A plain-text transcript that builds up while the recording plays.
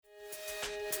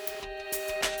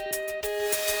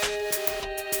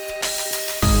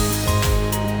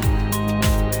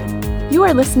You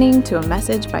are listening to a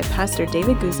message by Pastor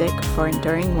David Guzik for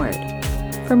Enduring Word.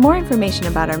 For more information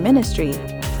about our ministry,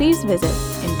 please visit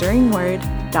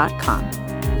enduringword.com.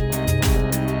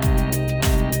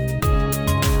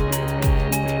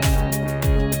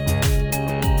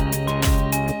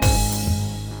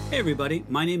 Hey everybody,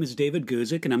 my name is David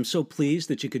Guzik, and I'm so pleased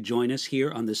that you could join us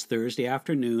here on this Thursday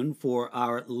afternoon for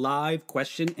our live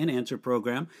question and answer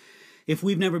program. If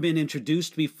we've never been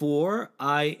introduced before,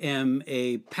 I am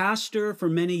a pastor for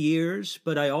many years,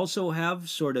 but I also have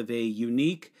sort of a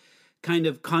unique kind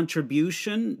of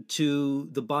contribution to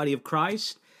the body of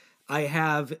Christ. I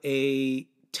have a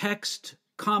text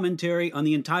commentary on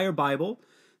the entire Bible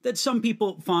that some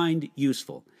people find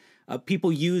useful.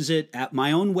 People use it at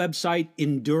my own website,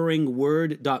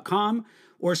 enduringword.com,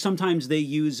 or sometimes they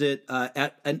use it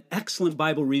at an excellent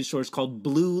Bible resource called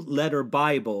Blue Letter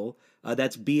Bible.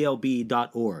 That's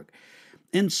blb.org.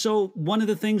 And so one of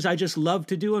the things I just love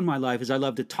to do in my life is I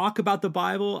love to talk about the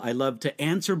Bible. I love to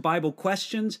answer Bible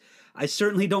questions. I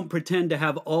certainly don't pretend to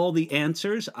have all the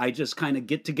answers. I just kind of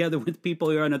get together with people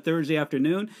here on a Thursday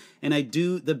afternoon, and I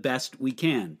do the best we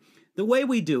can. The way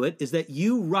we do it is that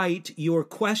you write your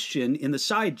question in the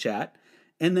side chat,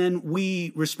 and then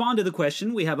we respond to the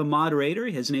question. We have a moderator.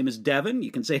 His name is Devin. You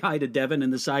can say hi to Devin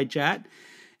in the side chat.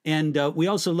 And we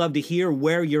also love to hear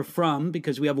where you're from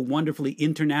because we have a wonderfully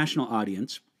international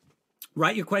audience.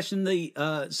 Write your question in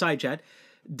the side chat.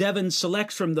 Devin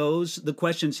selects from those the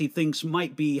questions he thinks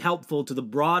might be helpful to the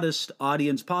broadest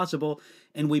audience possible,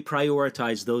 and we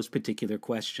prioritize those particular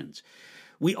questions.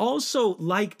 We also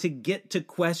like to get to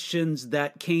questions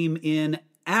that came in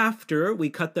after we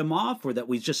cut them off or that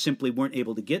we just simply weren't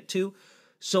able to get to.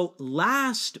 So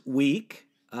last week,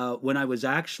 when I was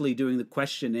actually doing the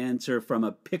question and answer from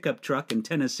a pickup truck in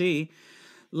Tennessee,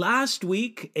 last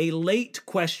week a late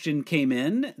question came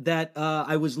in that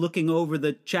I was looking over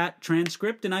the chat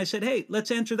transcript and I said, hey,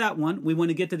 let's answer that one. We want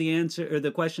to get to the answer or the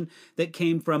question that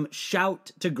came from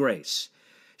Shout to Grace.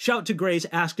 Shout to Grace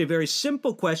asked a very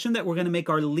simple question that we're going to make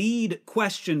our lead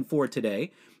question for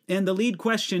today. And the lead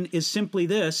question is simply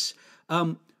this: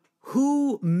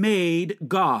 who made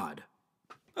God?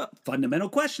 A fundamental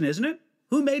question, isn't it?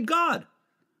 Who made God?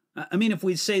 I mean, if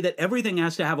we say that everything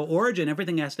has to have an origin,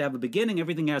 everything has to have a beginning,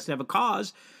 everything has to have a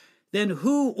cause, then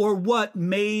who or what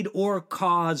made or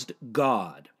caused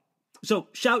God? So,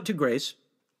 Shout to Grace.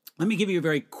 Let me give you a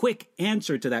very quick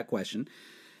answer to that question.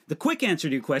 The quick answer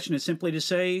to your question is simply to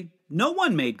say, no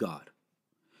one made God.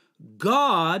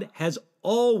 God has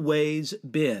always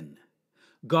been.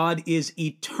 God is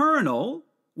eternal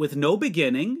with no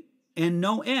beginning and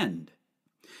no end.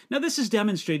 Now, this is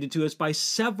demonstrated to us by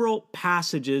several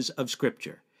passages of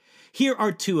Scripture. Here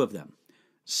are two of them.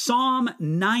 Psalm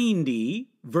 90,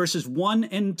 verses 1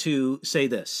 and 2 say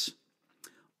this: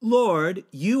 Lord,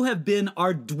 you have been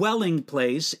our dwelling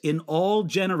place in all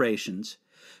generations.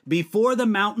 Before the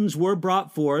mountains were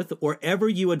brought forth, or ever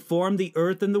you had formed the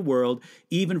earth and the world,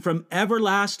 even from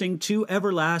everlasting to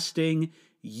everlasting,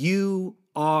 you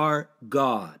are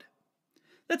God.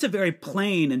 That's a very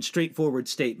plain and straightforward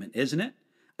statement, isn't it?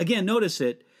 Again, notice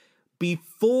it.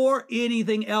 Before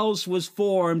anything else was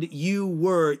formed, you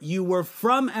were. You were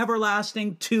from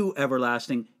everlasting to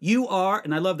everlasting. You are,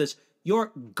 and I love this,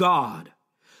 you're God.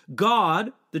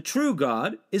 God, the true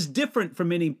God, is different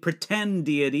from any pretend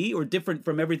deity or different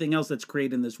from everything else that's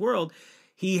created in this world.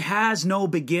 He has no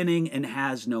beginning and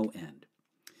has no end.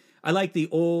 I like the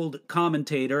old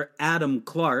commentator Adam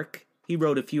Clarke. He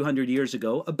wrote a few hundred years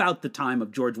ago about the time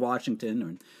of George Washington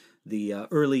or the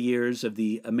early years of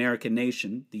the American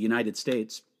nation, the United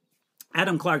States.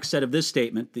 Adam Clarke said of this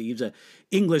statement, he's an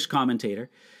English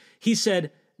commentator, he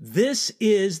said, "This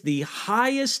is the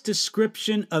highest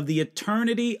description of the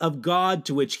eternity of God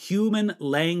to which human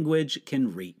language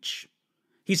can reach."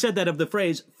 He said that of the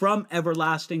phrase, from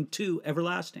everlasting to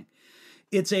everlasting.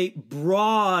 It's a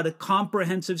broad,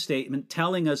 comprehensive statement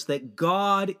telling us that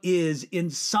God is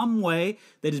in some way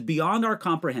that is beyond our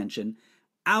comprehension,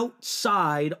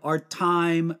 outside our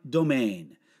time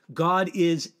domain. God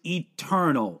is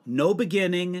eternal, no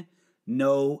beginning,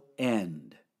 no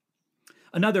end.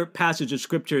 Another passage of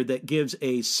Scripture that gives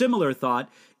a similar thought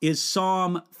is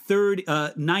Psalm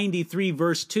 93,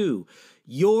 verse 2.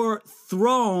 Your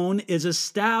throne is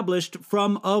established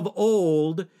from of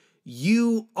old.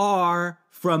 You are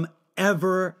from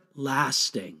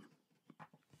everlasting.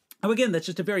 Now again, that's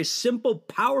just a very simple,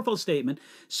 powerful statement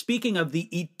speaking of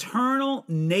the eternal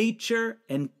nature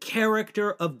and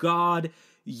character of God.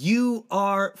 You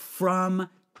are from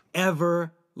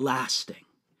everlasting.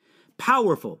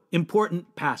 Powerful,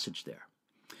 important passage there.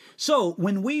 So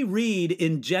when we read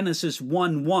in Genesis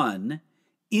 1:1,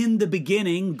 in the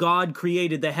beginning, God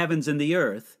created the heavens and the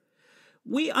earth,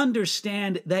 we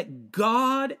understand that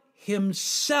God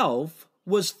himself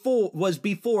was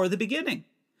before the beginning.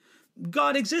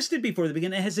 God existed before the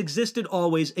beginning and has existed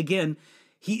always. Again,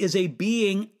 he is a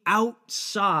being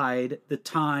outside the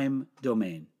time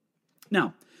domain.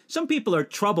 Now, some people are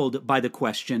troubled by the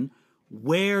question,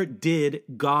 where did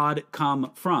God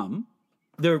come from?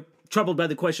 They're troubled by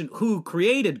the question, who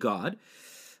created God?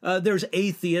 There's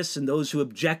atheists and those who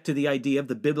object to the idea of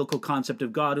the biblical concept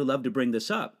of God who love to bring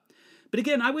this up. But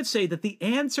again, I would say that the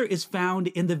answer is found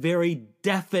in the very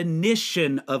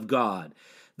definition of God,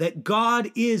 that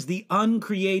God is the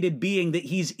uncreated being, that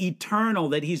he's eternal,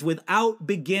 that he's without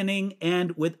beginning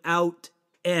and without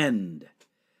end.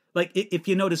 Like, if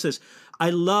you notice this, I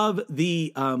love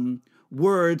the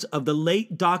words of the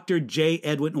late Dr. J.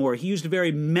 Edwin Orr. He used a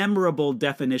very memorable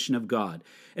definition of God,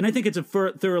 and I think it's a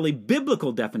thoroughly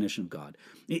biblical definition of God.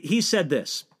 He said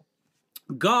this: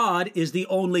 God is the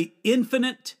only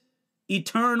infinite,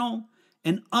 eternal,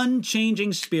 and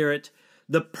unchanging spirit,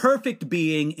 the perfect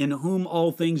being in whom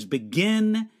all things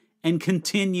begin and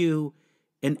continue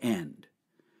and end.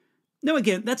 Now,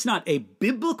 again, that's not a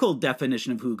biblical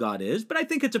definition of who God is, but I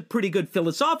think it's a pretty good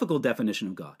philosophical definition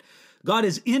of God. God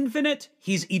is infinite,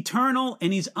 he's eternal,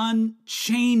 and he's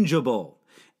unchangeable.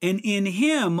 And in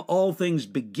him, all things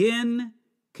begin,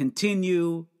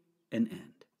 continue, and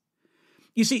end.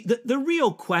 You see, the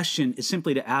real question is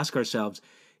simply to ask ourselves,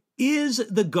 is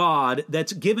the God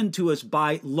that's given to us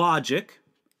by logic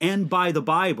and by the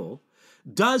Bible,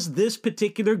 does this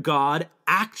particular God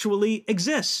actually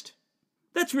exist?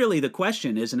 That's really the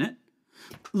question, isn't it?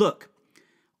 Look,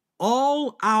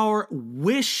 all our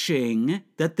wishing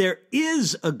that there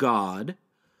is a God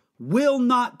will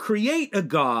not create a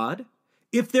God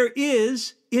if there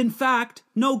is, in fact,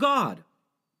 no God.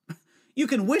 You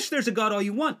can wish there's a God all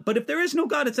you want, but if there is no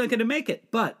God, it's not going to make it.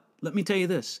 But let me tell you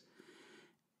this.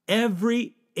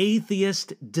 Every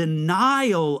atheist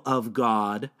denial of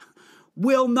God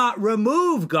will not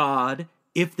remove God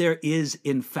if there is,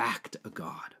 in fact, a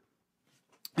God.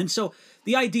 And so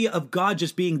the idea of God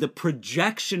just being the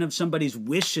projection of somebody's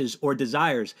wishes or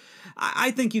desires,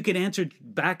 I think you can answer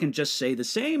back and just say the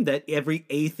same, that every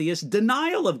atheist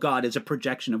denial of God is a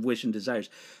projection of wish and desires.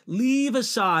 Leave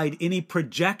aside any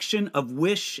projection of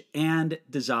wish and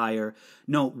desire.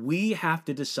 No, we have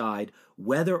to decide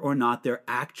whether or not there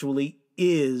actually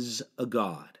is a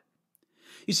God.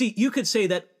 You see, you could say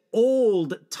that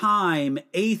old-time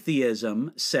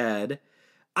atheism said,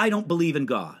 I don't believe in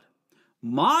God.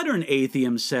 Modern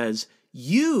atheism says,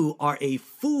 you are a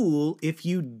fool if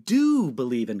you do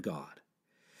believe in God.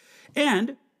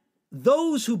 And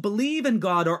those who believe in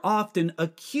God are often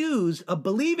accused of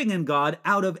believing in God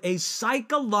out of a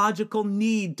psychological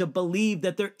need to believe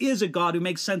that there is a God who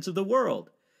makes sense of the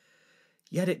world.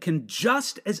 Yet it can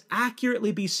just as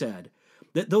accurately be said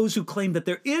that those who claim that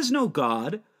there is no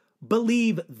God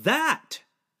believe that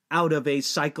out of a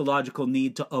psychological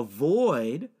need to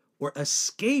avoid or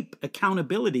escape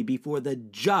accountability before the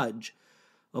judge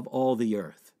of all the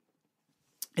earth.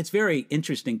 It's very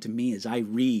interesting to me as I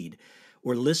read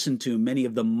or listen to many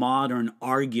of the modern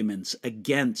arguments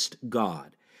against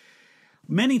God.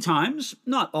 Many times,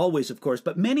 not always of course,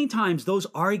 but many times those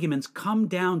arguments come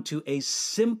down to a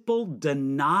simple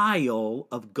denial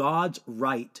of God's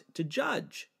right to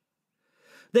judge.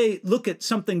 They look at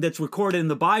something that's recorded in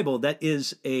the Bible that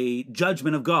is a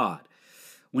judgment of God.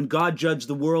 When God judged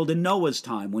the world in Noah's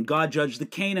time, when God judged the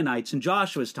Canaanites in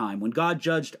Joshua's time, when God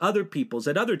judged other peoples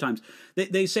at other times,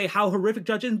 they say how horrific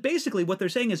judge. And basically what they're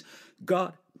saying is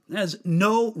God has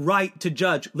no right to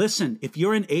judge. Listen, if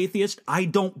you're an atheist, I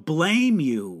don't blame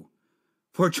you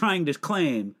for trying to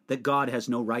claim that God has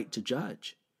no right to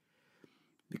judge.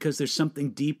 Because there's something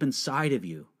deep inside of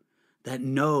you that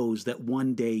knows that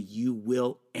one day you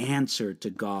will answer to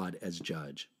God as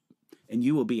judge. And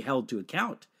you will be held to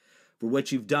account for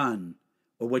what you've done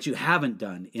or what you haven't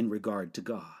done in regard to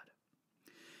God.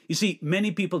 You see,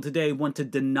 many people today want to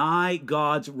deny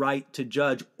God's right to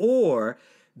judge, or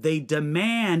they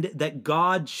demand that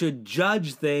God should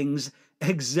judge things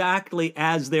exactly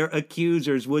as their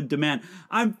accusers would demand.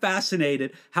 I'm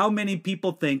fascinated how many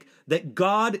people think that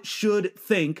God should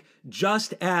think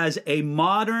just as a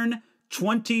modern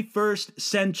 21st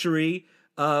century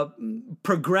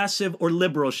progressive or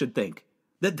liberal should think.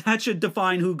 That should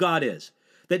define who God is.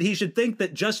 That he should think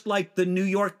that just like the New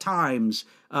York Times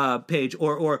page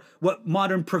or what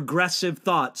modern progressive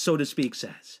thought, so to speak,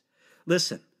 says.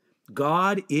 Listen,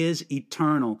 God is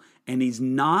eternal and he's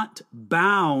not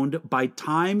bound by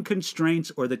time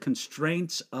constraints or the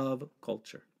constraints of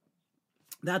culture.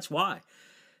 That's why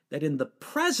that in the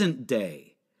present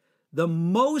day, the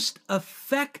most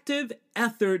effective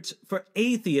efforts for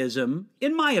atheism,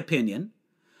 in my opinion,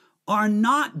 are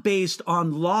not based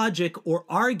on logic or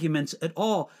arguments at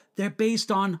all. They're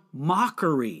based on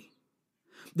mockery.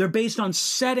 They're based on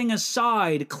setting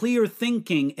aside clear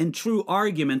thinking and true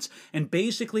arguments, and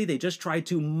basically they just try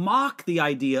to mock the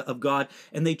idea of God,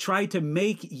 and they try to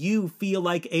make you feel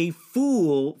like a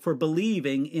fool for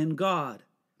believing in God.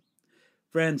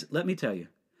 Friends, let me tell you,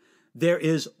 there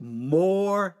is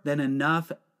more than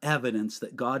enough evidence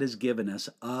that God has given us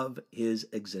of his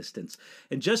existence.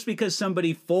 And just because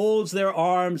somebody folds their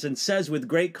arms and says with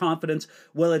great confidence,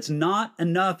 well, it's not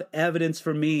enough evidence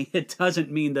for me, it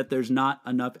doesn't mean that there's not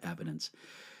enough evidence.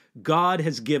 God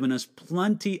has given us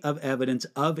plenty of evidence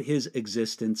of his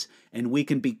existence, and we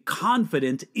can be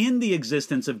confident in the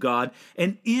existence of God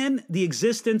and in the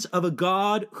existence of a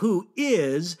God who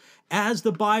is, as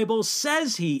the Bible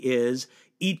says he is,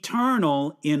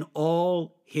 eternal in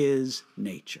all his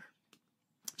nature.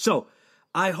 So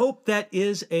I hope that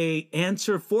is an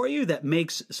answer for you that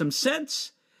makes some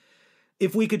sense.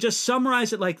 If we could just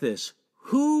summarize it like this: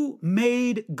 who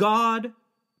made God?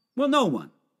 Well, no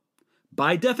one.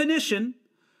 By definition,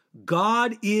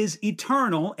 God is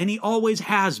eternal, and he always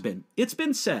has been. It's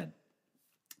been said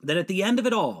that at the end of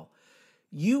it all,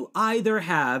 you either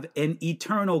have an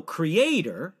eternal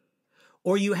creator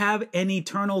or you have an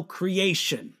eternal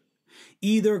creation.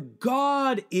 Either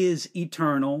God is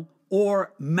eternal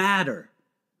or matter.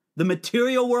 The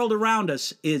material world around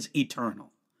us is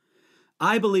eternal.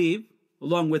 I believe,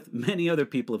 along with many other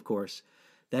people, of course,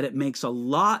 that it makes a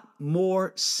lot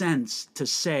more sense to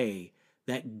say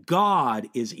that God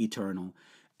is eternal,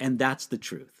 and that's the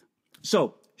truth.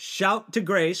 So, shout to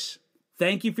Grace.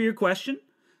 Thank you for your question.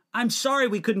 I'm sorry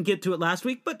we couldn't get to it last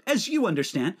week, but as you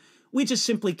understand, we just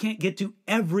simply can't get to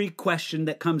every question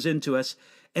that comes into us,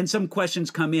 and some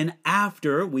questions come in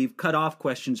after we've cut off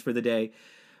questions for the day.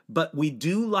 But we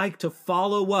do like to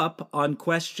follow up on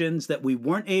questions that we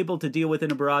weren't able to deal with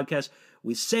in a broadcast.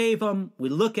 We save them, we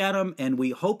look at them, and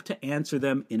we hope to answer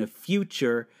them in a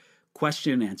future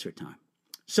question and answer time.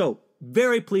 So,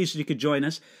 very pleased that you could join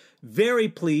us. Very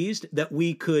pleased that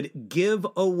we could give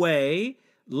away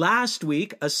last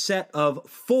week a set of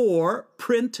 4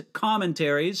 print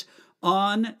commentaries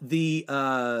on the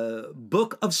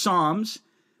book of Psalms.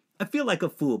 I feel like a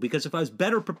fool, because if I was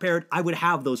better prepared, I would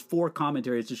have those 4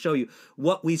 commentaries to show you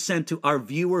what we sent to our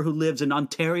viewer who lives in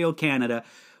Ontario, Canada.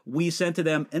 We sent to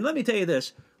them, and let me tell you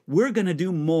this, we're going to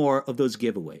do more of those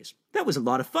giveaways. That was a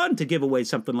lot of fun to give away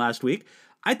something last week.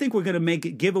 I think we're going to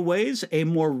make giveaways a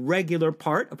more regular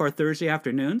part of our Thursday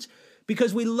afternoons,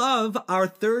 because we love our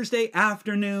Thursday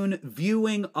afternoon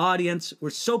viewing audience.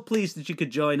 We're so pleased that you could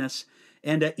join us.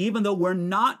 And even though we're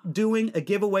not doing a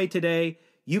giveaway today,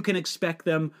 you can expect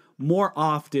them more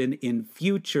often in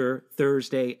future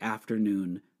Thursday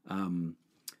afternoon,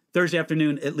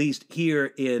 at least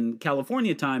here in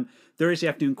California time, Thursday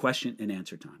afternoon question and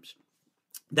answer times.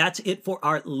 That's it for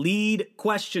our lead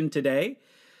question today.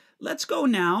 Let's go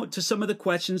now to some of the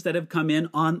questions that have come in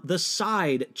on the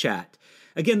side chat.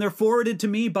 Again, they're forwarded to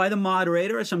me by the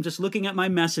moderator, so I'm just looking at my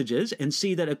messages and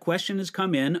see that a question has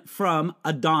come in from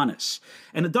Adonis.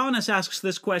 And Adonis asks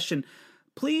this question: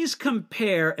 please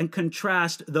compare and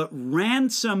contrast the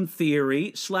ransom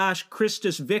theory /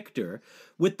 Christus Victor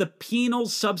with the penal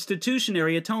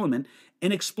substitutionary atonement,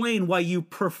 and explain why you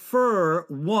prefer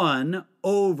one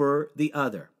over the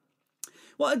other.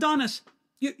 Well, Adonis,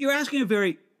 you're asking a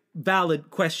very valid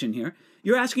question here.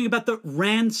 You're asking about the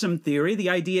ransom theory. The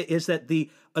idea is that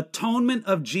the atonement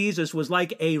of Jesus was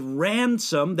like a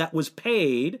ransom that was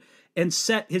paid and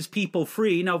set his people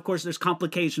free. Now, of course, there's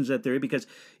complications of that theory, because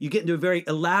you get into a very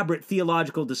elaborate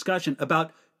theological discussion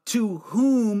about to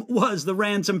whom was the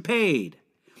ransom paid.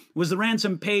 Was the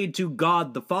ransom paid to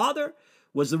God the Father?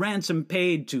 Was the ransom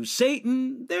paid to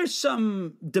Satan? There's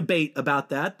some debate about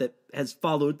that has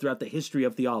followed throughout the history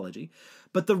of theology.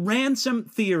 But the ransom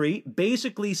theory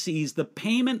basically sees the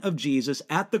payment of Jesus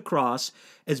at the cross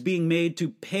as being made to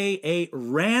pay a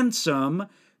ransom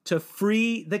to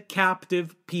free the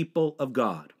captive people of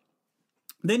God.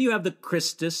 Then you have the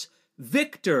Christus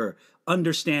Victor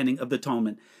understanding of the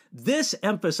atonement. This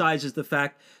emphasizes the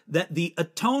fact that the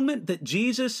atonement that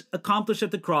Jesus accomplished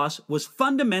at the cross was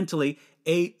fundamentally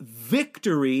a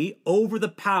victory over the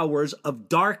powers of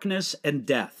darkness and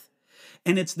death.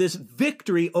 And it's this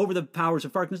victory over the powers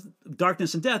of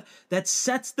darkness and death that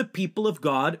sets the people of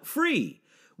God free.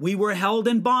 We were held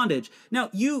in bondage. Now,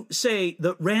 you say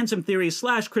the ransom theory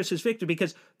 / Christus Victor,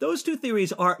 because those two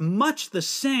theories are much the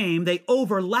same. They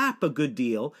overlap a good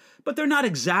deal, but they're not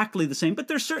exactly the same, but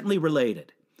they're certainly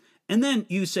related. And then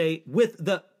you say, with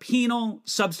the penal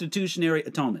substitutionary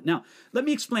atonement. Now, let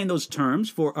me explain those terms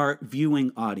for our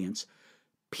viewing audience.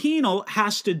 Penal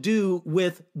has to do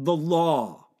with the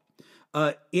law.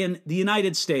 In the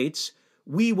United States,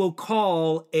 we will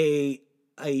call a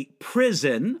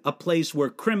prison, a place where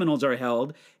criminals are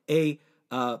held, a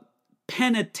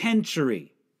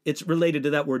penitentiary. It's related to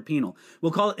that word penal.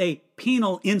 We'll call it a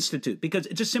penal institute because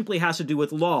it just simply has to do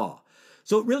with law.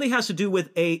 So it really has to do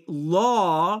with a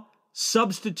law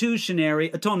substitutionary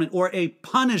atonement or a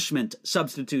punishment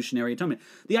substitutionary atonement.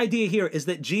 The idea here is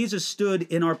that Jesus stood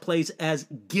in our place as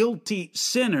guilty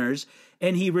sinners,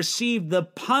 and he received the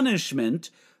punishment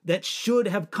that should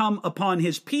have come upon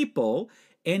his people,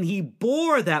 and he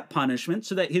bore that punishment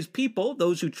so that his people,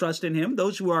 those who trust in him,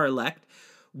 those who are elect,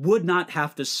 would not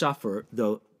have to suffer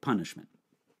the punishment.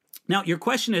 Now, your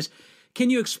question is, can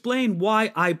you explain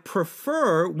why I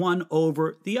prefer one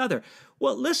over the other?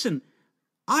 Well, listen,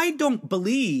 I don't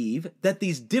believe that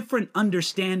these different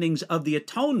understandings of the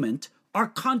atonement are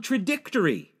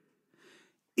contradictory.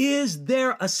 Is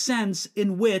there a sense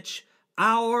in which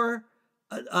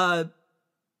the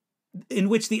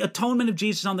atonement of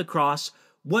Jesus on the cross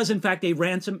was in fact a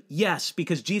ransom? Yes,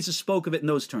 because Jesus spoke of it in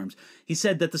those terms. He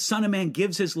said that the Son of Man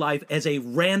gives his life as a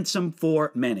ransom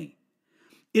for many.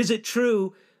 Is it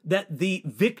true that the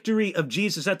victory of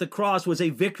Jesus at the cross was a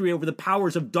victory over the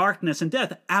powers of darkness and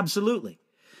death? Absolutely.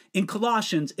 In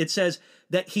Colossians, it says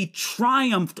that he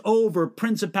triumphed over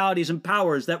principalities and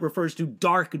powers. That refers to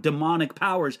dark demonic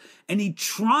powers. And he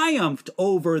triumphed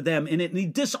over them in it, and he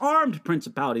disarmed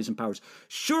principalities and powers.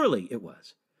 Surely it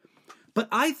was. But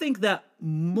I think that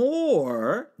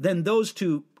more than those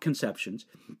two conceptions,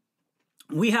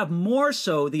 we have more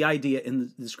so the idea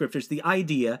in the scriptures, the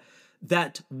idea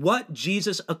that what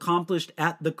Jesus accomplished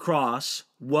at the cross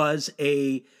was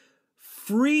a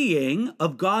freeing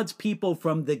of God's people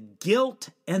from the guilt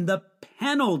and the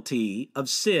penalty of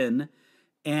sin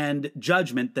and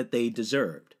judgment that they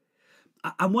deserved.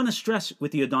 I want to stress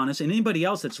with you, Adonis, and anybody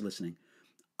else that's listening,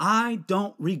 I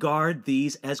don't regard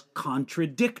these as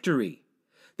contradictory.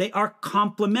 They are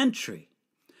complementary.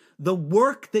 The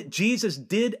work that Jesus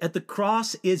did at the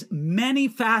cross is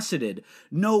many-faceted.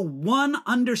 No one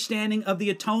understanding of the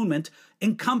atonement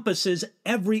encompasses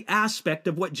every aspect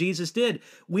of what Jesus did.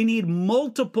 We need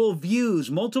multiple views,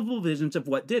 multiple visions of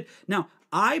what did. Now,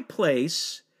 I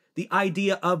place the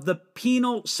idea of the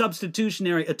penal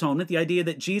substitutionary atonement, the idea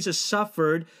that Jesus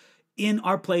suffered in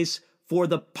our place for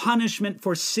the punishment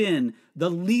for sin, the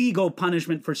legal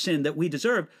punishment for sin that we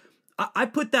deserve. I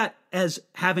put that as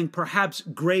having perhaps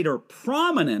greater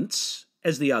prominence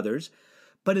as the others,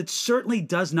 but it certainly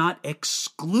does not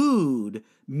exclude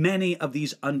many of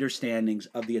these understandings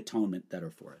of the atonement that are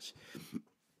for us.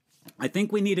 I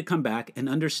think we need to come back and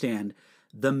understand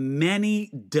the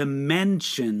many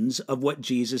dimensions of what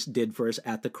Jesus did for us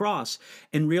at the cross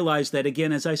and realize that,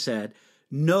 again, as I said,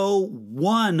 no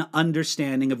one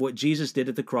understanding of what Jesus did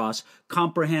at the cross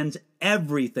comprehends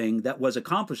everything that was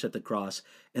accomplished at the cross,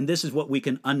 and this is what we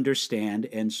can understand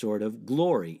and sort of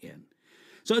glory in.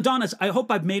 So, Adonis, I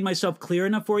hope I've made myself clear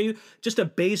enough for you, just a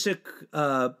basic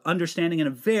understanding in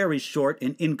a very short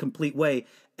and incomplete way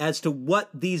as to what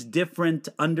these different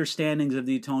understandings of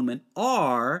the atonement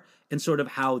are and sort of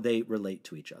how they relate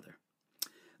to each other.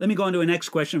 Let me go on to a next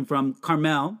question from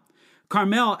Carmel.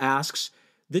 Carmel asks,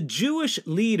 the Jewish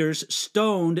leaders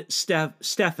stoned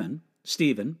Stephen.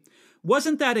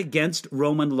 Wasn't that against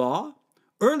Roman law?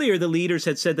 Earlier, the leaders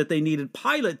had said that they needed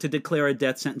Pilate to declare a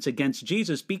death sentence against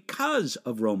Jesus because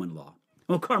of Roman law.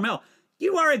 Well, Carmel,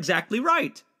 you are exactly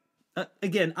right.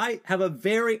 Again, I have a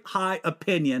very high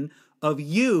opinion of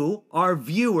you, our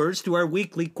viewers, to our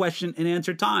weekly question and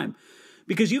answer time.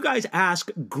 Because you guys ask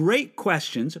great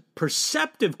questions,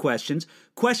 perceptive questions,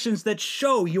 questions that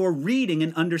show you're reading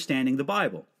and understanding the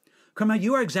Bible. Carmel,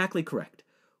 you are exactly correct.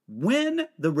 When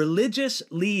the religious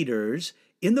leaders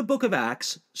in the book of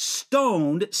Acts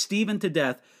stoned Stephen to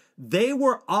death, they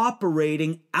were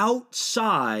operating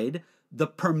outside the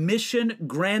permission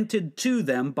granted to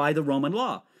them by the Roman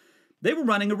law. They were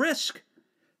running a risk.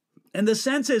 And the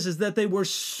sense is that they were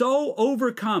so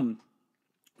overcome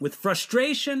with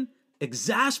frustration,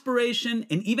 exasperation,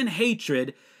 and even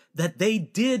hatred that they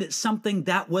did something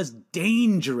that was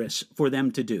dangerous for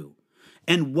them to do.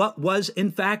 And what was,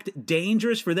 in fact,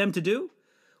 dangerous for them to do?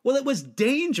 Well, it was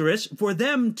dangerous for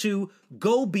them to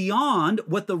go beyond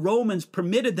what the Romans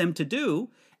permitted them to do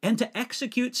and to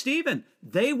execute Stephen.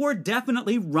 They were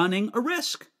definitely running a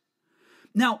risk.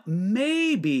 Now,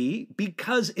 maybe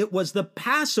because it was the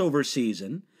Passover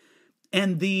season,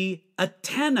 And the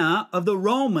antenna of the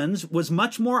Romans was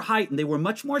much more heightened. They were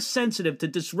much more sensitive to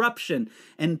disruption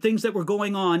and things that were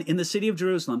going on in the city of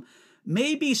Jerusalem.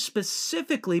 Maybe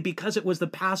specifically because it was the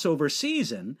Passover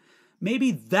season,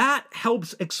 maybe that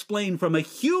helps explain from a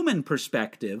human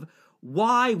perspective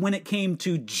why, when it came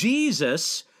to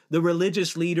Jesus, the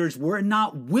religious leaders were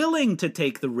not willing to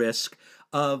take the risk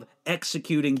of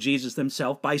executing Jesus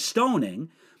themselves by stoning,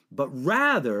 but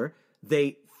rather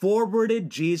they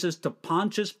forwarded Jesus to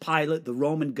Pontius Pilate, the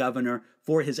Roman governor,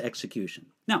 for his execution.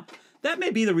 Now, that may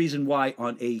be the reason why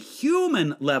on a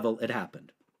human level it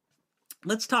happened.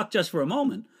 Let's talk just for a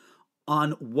moment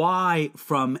on why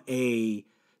from a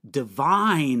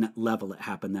divine level it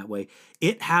happened that way.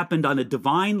 It happened on a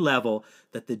divine level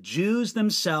that the Jews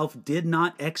themselves did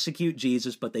not execute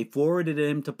Jesus, but they forwarded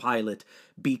him to Pilate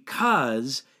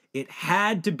because it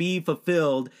had to be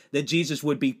fulfilled that Jesus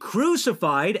would be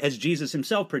crucified, as Jesus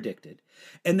himself predicted,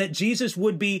 and that Jesus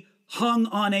would be hung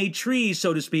on a tree,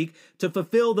 so to speak, to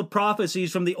fulfill the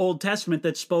prophecies from the Old Testament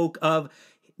that spoke of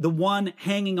the one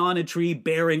hanging on a tree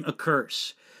bearing a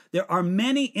curse. There are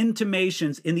many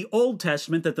intimations in the Old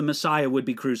Testament that the Messiah would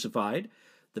be crucified,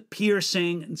 the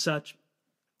piercing and such.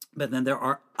 But then there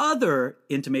are other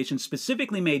intimations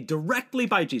specifically made directly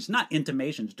by Jesus, not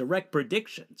intimations, direct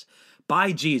predictions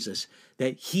by Jesus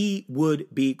that he would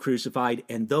be crucified,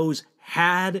 and those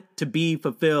had to be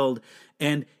fulfilled.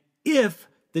 And if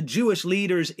the Jewish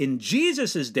leaders in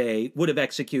Jesus' day would have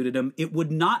executed him, it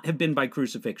would not have been by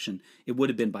crucifixion. It would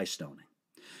have been by stoning.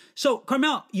 So,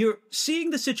 Carmel, you're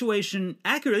seeing the situation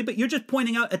accurately, but you're just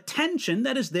pointing out a tension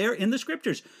that is there in the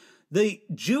scriptures. The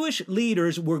Jewish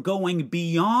leaders were going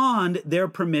beyond their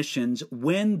permissions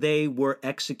when they were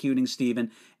executing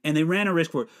Stephen, and they ran a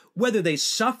risk for it. Whether they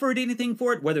suffered anything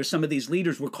for it, whether some of these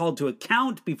leaders were called to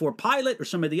account before Pilate or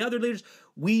some of the other leaders,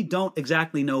 we don't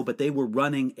exactly know, but they were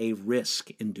running a risk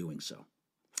in doing so.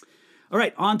 All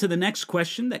right, on to the next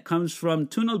question that comes from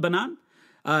Tunal Banan.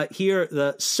 Here,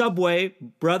 the Subway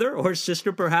brother or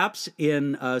sister, perhaps,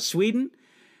 in Sweden,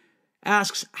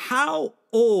 asks, how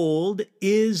old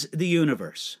is the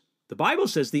universe? The Bible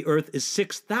says the earth is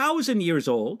 6,000 years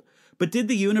old, but did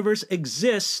the universe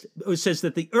exist? It says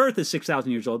that the earth is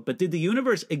 6,000 years old, but did the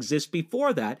universe exist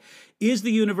before that? Is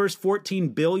the universe 14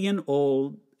 billion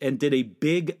old, and did a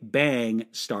big bang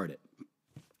start it?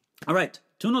 All right,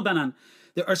 Tunal Banan,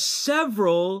 there are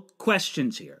several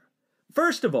questions here.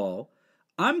 First of all,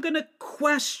 I'm going to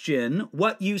question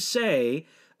what you say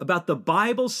about the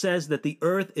Bible says that the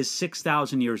earth is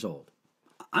 6,000 years old.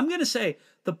 I'm going to say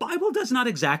the Bible does not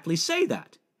exactly say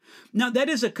that. Now, that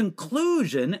is a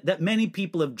conclusion that many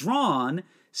people have drawn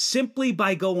simply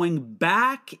by going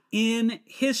back in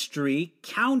history,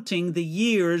 counting the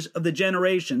years of the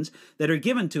generations that are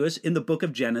given to us in the book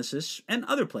of Genesis and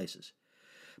other places.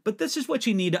 But this is what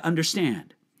you need to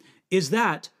understand, is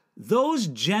that those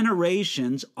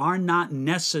generations are not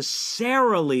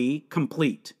necessarily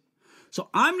complete. So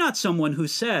I'm not someone who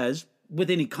says with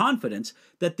any confidence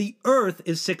that the earth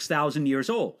is 6,000 years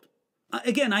old.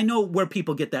 Again, I know where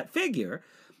people get that figure,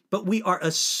 but we are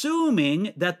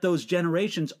assuming that those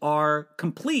generations are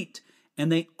complete,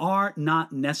 and they are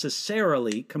not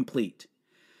necessarily complete.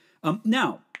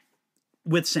 Now,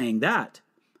 with saying that,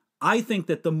 I think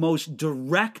that the most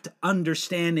direct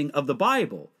understanding of the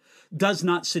Bible does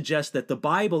not suggest that the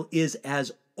Bible is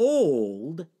as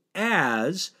old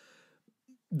as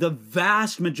the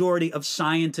vast majority of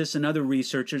scientists and other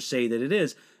researchers say that it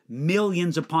is,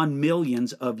 millions upon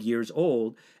millions of years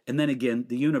old, and then again,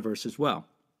 the universe as well.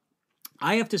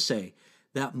 I have to say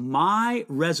that my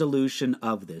resolution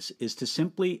of this is to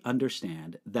simply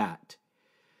understand that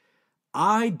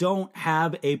I don't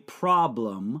have a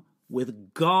problem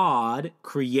with God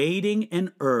creating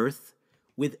an earth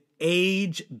with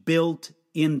age built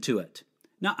into it.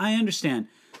 Now, I understand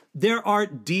there are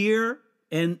dear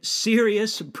and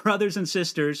serious brothers and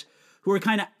sisters who are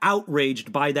kind of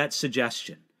outraged by that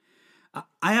suggestion.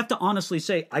 I have to honestly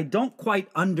say, I don't quite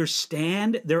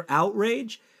understand their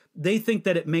outrage. They think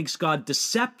that it makes God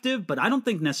deceptive, but I don't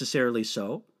think necessarily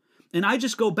so. And I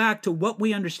just go back to what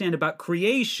we understand about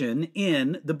creation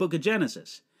in the book of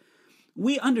Genesis.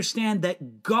 We understand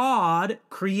that God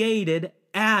created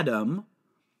Adam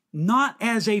not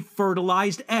as a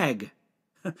fertilized egg,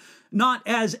 not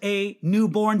as a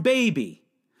newborn baby,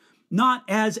 not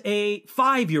as a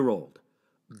 5-year-old.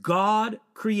 God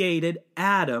created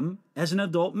Adam as an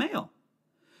adult male.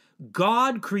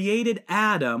 God created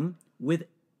Adam with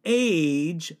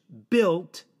age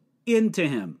built into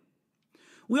him.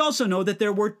 We also know that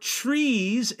there were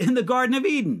trees in the Garden of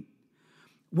Eden.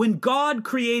 When God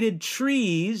created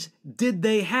trees, did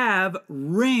they have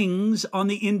rings on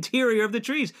the interior of the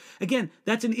trees? Again,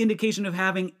 that's an indication of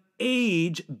having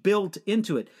age built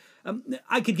into it.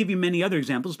 I could give you many other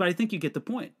examples, but I think you get the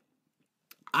point.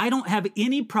 I don't have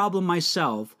any problem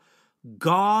myself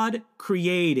God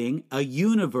creating a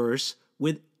universe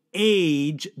with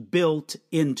age built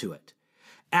into it.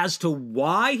 As to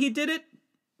why he did it,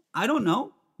 I don't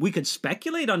know. We could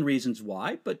speculate on reasons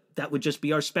why, but that would just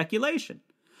be our speculation.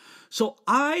 So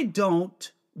I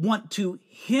don't want to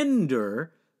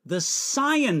hinder the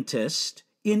scientist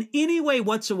in any way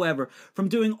whatsoever from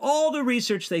doing all the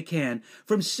research they can,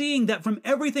 from seeing that from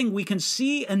everything we can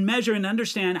see and measure and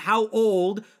understand how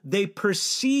old they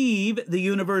perceive the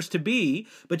universe to be,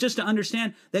 but just to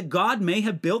understand that God may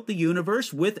have built the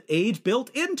universe with age built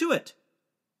into it.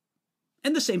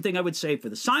 And the same thing I would say for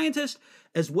the scientist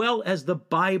as well as the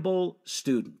Bible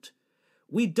student.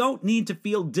 We don't need to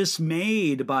feel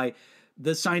dismayed by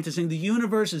the scientists saying the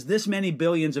universe is this many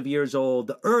billions of years old,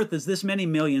 the earth is this many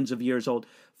millions of years old.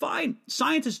 Fine,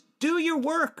 scientists, do your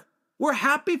work. We're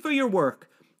happy for your work.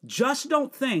 Just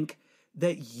don't think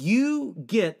that you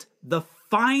get the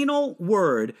final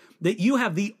word, that you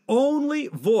have the only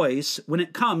voice when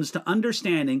it comes to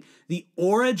understanding the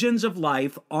origins of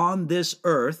life on this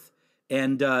earth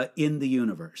and in the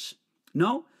universe.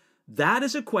 No, that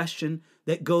is a question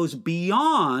that goes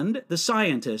beyond the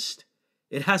scientist.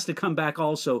 It has to come back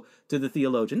also to the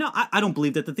theologian. Now, I don't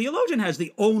believe that the theologian has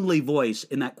the only voice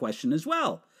in that question as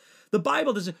well. The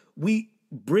Bible doesn't. We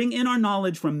bring in our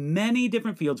knowledge from many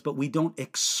different fields, but we don't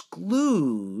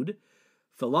exclude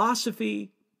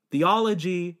philosophy,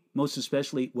 theology, most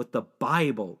especially what the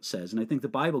Bible says. And I think the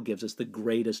Bible gives us the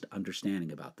greatest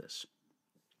understanding about this.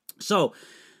 So,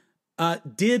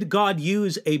 did God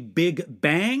use a big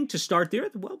bang to start the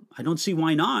earth? Well, I don't see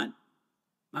why not.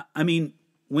 I mean,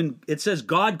 when it says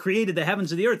God created the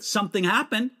heavens and the earth, something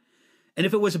happened. And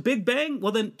if it was a big bang,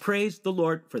 well, then praise the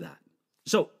Lord for that.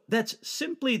 So that's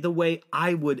simply the way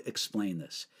I would explain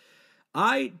this.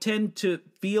 I tend to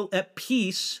feel at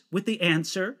peace with the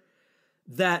answer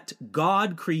that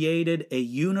God created a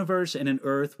universe and an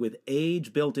earth with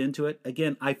age built into it.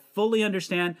 Again, I fully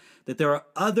understand that there are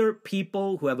other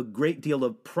people who have a great deal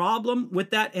of problem with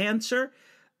that answer.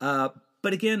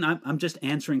 But again, I'm just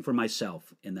answering for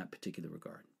myself in that particular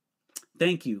regard.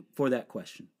 Thank you for that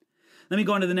question. Let me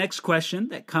go on to the next question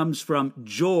that comes from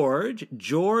George.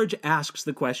 George asks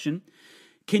the question,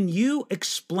 can you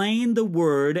explain the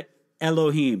word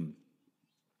Elohim?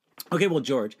 Okay, well,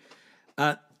 George,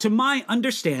 to my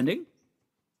understanding,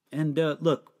 and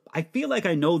look, I feel like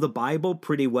I know the Bible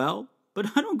pretty well, but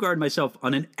I don't regard myself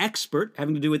on an expert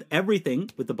having to do with everything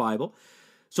with the Bible.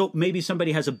 So maybe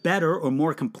somebody has a better or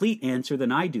more complete answer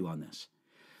than I do on this.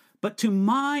 But to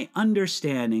my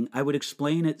understanding, I would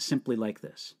explain it simply like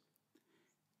this.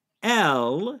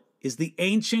 El is the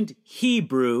ancient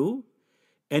Hebrew,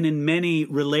 and in many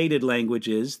related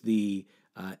languages, the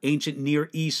ancient Near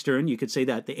Eastern, you could say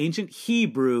that, the ancient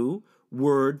Hebrew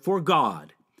word for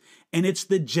God. And it's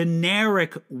the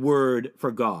generic word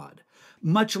for God,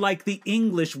 much like the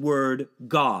English word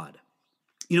God.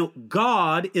 You know,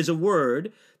 God is a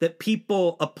word that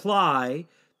people apply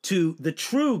to the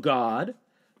true God,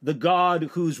 the God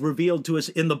who's revealed to us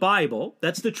in the Bible.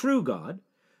 That's the true God.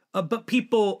 But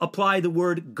people apply the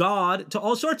word God to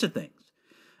all sorts of things,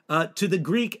 to the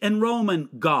Greek and Roman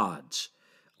gods,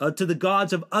 to the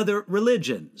gods of other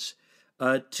religions,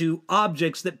 to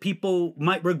objects that people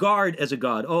might regard as a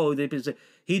god. Oh,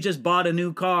 he just bought a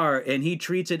new car and he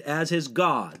treats it as his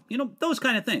god. You know, those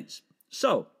kind of things.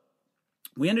 So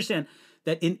we understand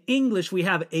that in English we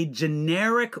have a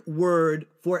generic word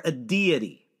for a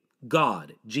deity,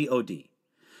 God, G-O-D.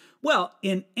 Well,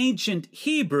 in ancient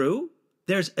Hebrew,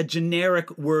 there's a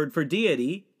generic word for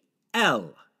deity,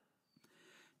 El.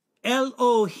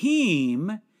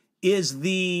 Elohim is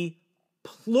the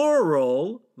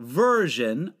plural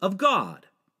version of God.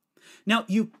 Now,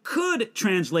 you could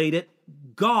translate it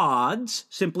gods,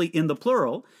 simply in the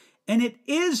plural, and it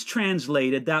is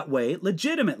translated that way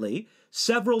legitimately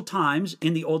several times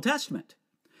in the Old Testament.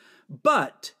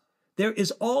 But there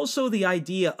is also the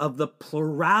idea of the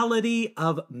plurality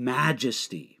of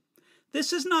majesty.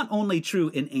 This is not only true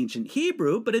in ancient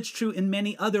Hebrew, but it's true in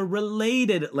many other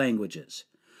related languages,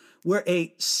 where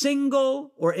a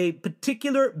single or a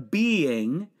particular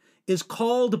being is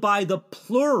called by the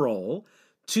plural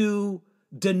to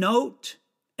denote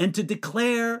and to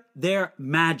declare their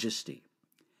majesty.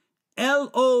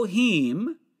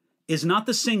 Elohim is not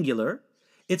the singular.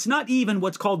 It's not even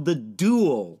what's called the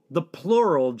dual, the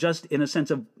plural, just in a sense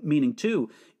of meaning two.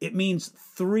 It means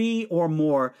three or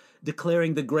more,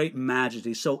 declaring the great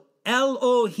majesty. So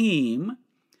Elohim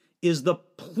is the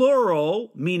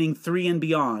plural, meaning three and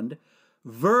beyond,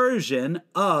 version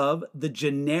of the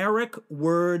generic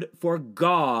word for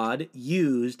God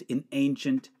used in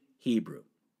ancient Hebrew.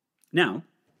 Now,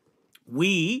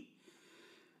 we,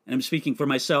 and I'm speaking for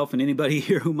myself and anybody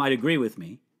here who might agree with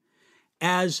me,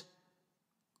 as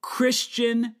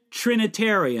Christian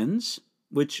Trinitarians,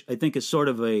 which I think is sort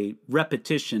of a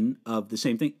repetition of the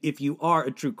same thing. If you are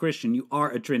a true Christian, you are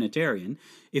a Trinitarian.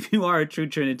 If you are a true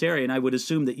Trinitarian, I would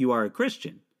assume that you are a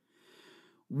Christian.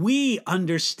 We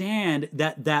understand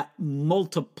that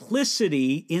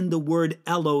multiplicity in the word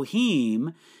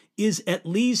Elohim is at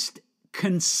least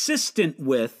consistent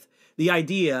with the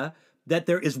idea that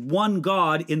there is one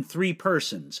God in three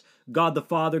persons: God the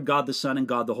Father, God the Son, and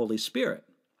God the Holy Spirit.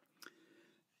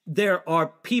 There are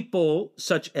people,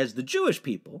 such as the Jewish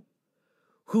people,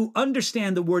 who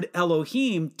understand the word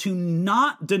Elohim to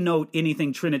not denote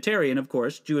anything Trinitarian. Of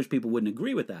course, Jewish people wouldn't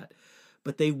agree with that,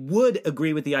 but they would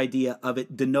agree with the idea of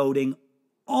it denoting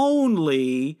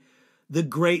only the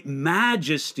great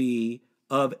majesty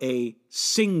of a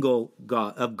single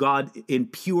God, of God in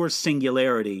pure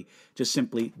singularity, just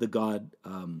simply the God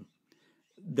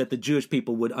that the Jewish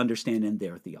people would understand in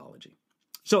their theology.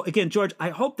 So again, George, I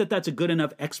hope that that's a good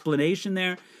enough explanation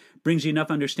there, brings you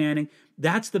enough understanding.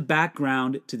 That's the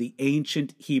background to the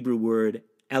ancient Hebrew word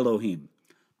Elohim.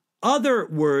 Other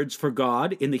words for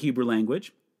God in the Hebrew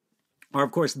language are,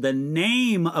 of course, the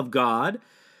name of God,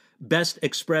 best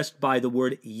expressed by the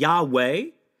word Yahweh.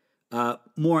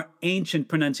 More ancient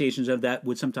pronunciations of that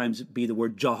would sometimes be the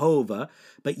word Jehovah,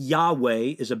 but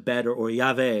Yahweh is a better, or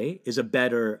Yahweh is a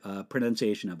better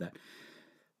pronunciation of that.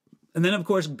 And then, of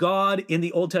course, God in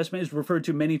the Old Testament is referred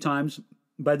to many times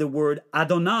by the word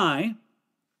Adonai.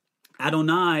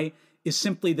 Adonai is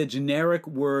simply the generic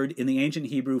word in the ancient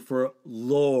Hebrew for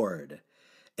Lord.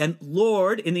 And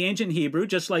Lord in the ancient Hebrew,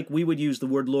 just like we would use the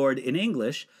word Lord in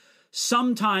English,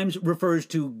 sometimes refers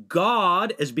to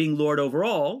God as being Lord over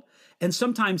all, and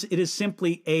sometimes it is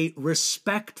simply a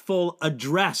respectful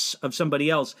address of somebody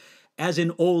else. As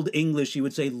in Old English, you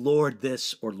would say Lord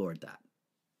this or Lord that.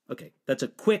 Okay, that's a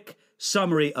quick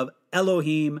summary of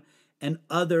Elohim and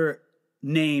other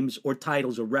names or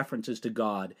titles or references to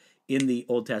God in the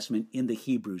Old Testament, in the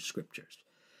Hebrew Scriptures.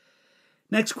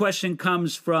 Next question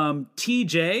comes from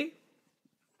TJ.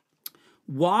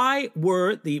 Why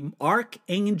were the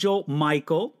archangel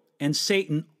Michael and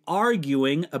Satan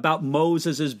arguing about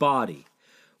Moses' body?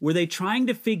 Were they trying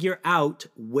to figure out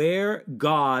where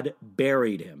God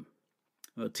buried him?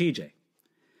 Well, TJ,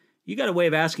 you got a way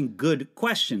of asking good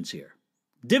questions here.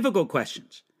 Difficult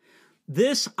questions.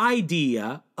 This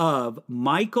idea of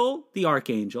Michael, the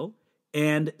archangel,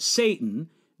 and Satan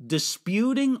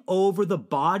disputing over the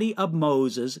body of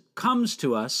Moses comes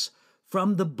to us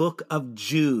from the book of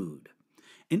Jude.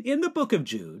 And in the book of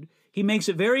Jude, he makes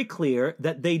it very clear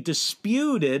that they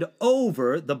disputed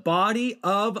over the body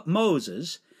of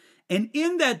Moses. And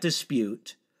in that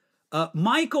dispute,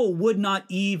 Michael would not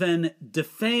even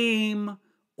defame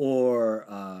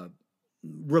or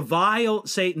revile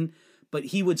Satan, but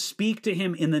he would speak to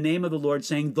him in the name of the Lord,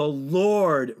 saying, "The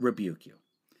Lord rebuke you."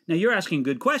 Now, you're asking a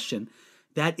good question.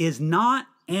 That is not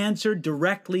answered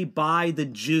directly by the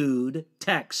Jude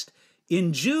text.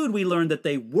 In Jude, we learned that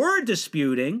they were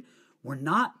disputing. We're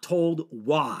not told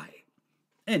why.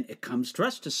 And it comes to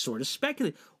us to sort of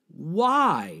speculate.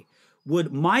 Why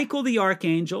would Michael the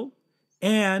archangel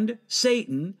and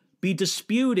Satan be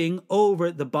disputing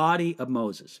over the body of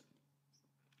Moses?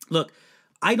 Look,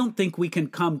 I don't think we can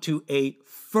come to a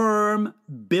firm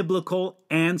biblical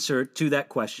answer to that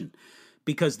question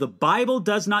because the Bible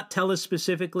does not tell us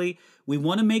specifically. We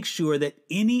want to make sure that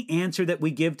any answer that we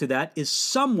give to that is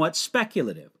somewhat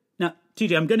speculative. Now,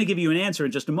 TJ, I'm going to give you an answer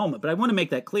in just a moment, but I want to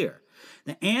make that clear.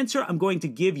 The answer I'm going to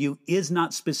give you is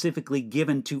not specifically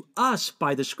given to us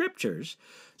by the Scriptures,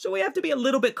 so we have to be a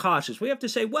little bit cautious. We have to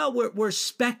say, well, we're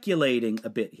speculating a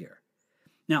bit here.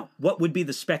 Now, what would be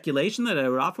the speculation that I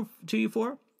would offer to you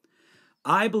for?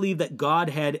 I believe that God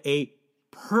had a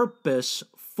purpose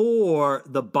for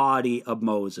the body of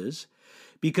Moses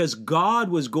because God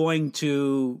was going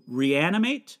to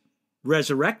reanimate,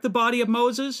 resurrect the body of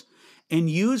Moses, and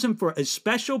use him for a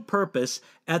special purpose,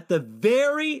 at the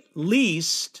very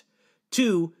least,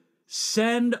 to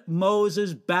send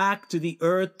Moses back to the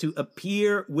earth to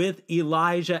appear with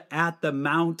Elijah at the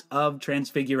Mount of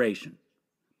Transfiguration.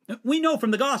 We know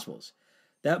from the Gospels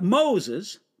that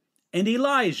Moses and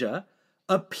Elijah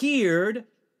appeared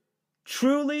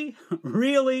truly,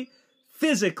 really,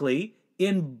 physically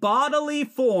in bodily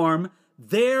form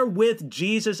there with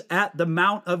Jesus at the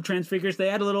Mount of Transfiguration.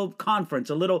 They had a little conference,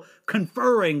 a little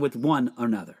conferring with one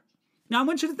another. Now, I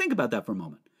want you to think about that for a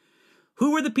moment.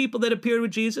 Who were the people that appeared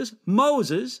with Jesus?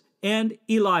 Moses and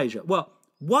Elijah. Well,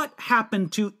 what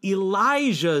happened to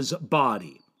Elijah's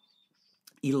body?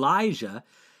 Elijah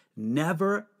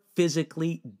never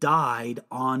physically died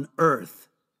on earth.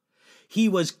 He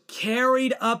was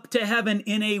carried up to heaven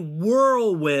in a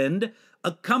whirlwind,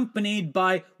 accompanied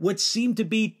by what seemed to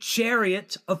be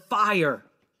chariots of fire.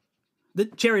 The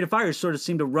chariot of fire sort of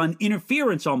seemed to run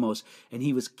interference almost, and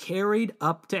he was carried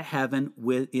up to heaven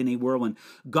in a whirlwind.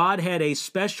 God had a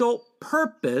special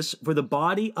purpose for the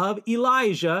body of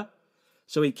Elijah,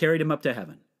 so he carried him up to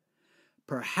heaven.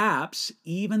 Perhaps,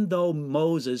 even though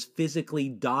Moses physically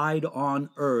died on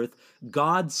earth,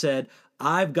 God said,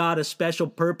 I've got a special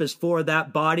purpose for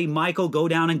that body. Michael, go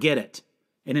down and get it.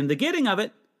 And in the getting of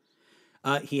it,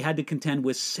 he had to contend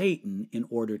with Satan in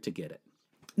order to get it.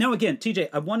 Now, again, TJ,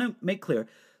 I want to make clear,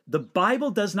 the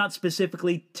Bible does not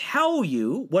specifically tell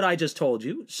you what I just told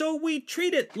you, so we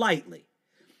treat it lightly.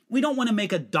 We don't want to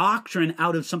make a doctrine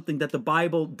out of something that the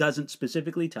Bible doesn't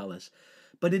specifically tell us.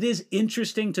 But it is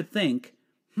interesting to think,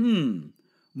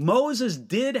 Moses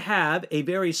did have a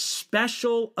very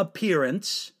special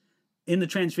appearance in the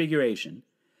Transfiguration,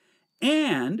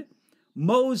 and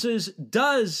Moses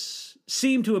does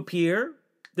seem to appear,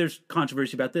 there's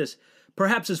controversy about this,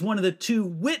 perhaps as one of the two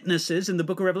witnesses in the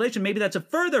book of Revelation. Maybe that's a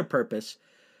further purpose.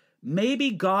 Maybe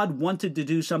God wanted to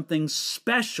do something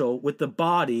special with the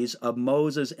bodies of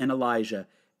Moses and Elijah,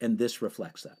 and this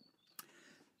reflects that.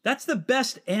 That's the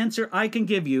best answer I can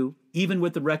give you, even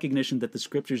with the recognition that the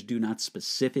scriptures do not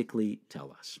specifically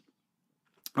tell us.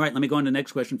 All right, let me go on to the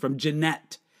next question from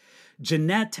Jeanette.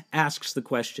 Jeanette asks the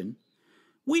question,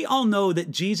 we all know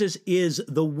that Jesus is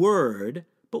the Word,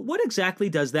 but what exactly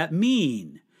does that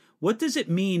mean? What does it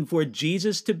mean for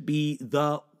Jesus to be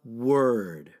the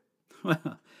Word?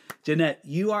 Jeanette,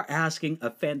 you are asking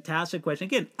a fantastic question.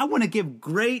 Again, I want to give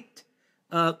great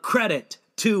credit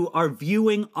to our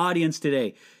viewing audience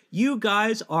today. You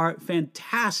guys are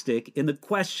fantastic in the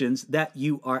questions that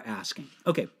you are asking.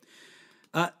 Okay,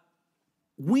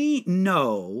 we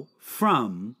know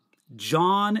from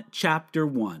John chapter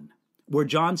 1, where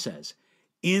John says,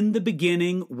 in the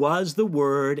beginning was the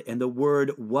Word, and the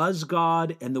Word was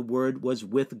God, and the Word was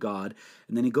with God.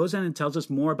 And then he goes on and tells us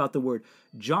more about the Word.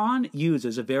 John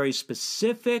uses a very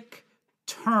specific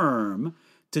term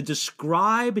to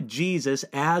describe Jesus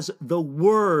as the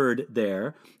Word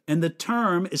there, and the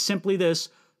term is simply this,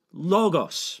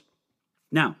 logos.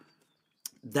 Now,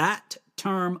 that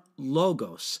term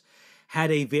logos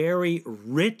had a very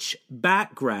rich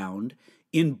background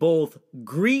in both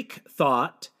Greek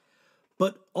thought,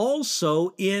 but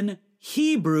also in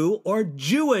Hebrew or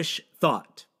Jewish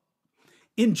thought.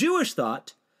 In Jewish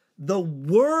thought, the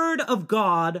Word of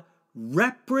God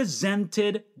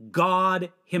represented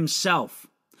God himself.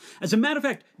 As a matter of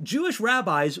fact, Jewish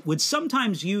rabbis would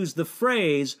sometimes use the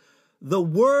phrase, the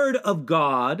Word of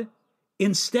God,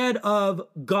 instead of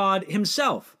God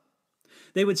himself.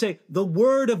 They would say, the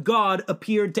Word of God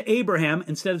appeared to Abraham,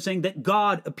 instead of saying that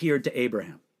God appeared to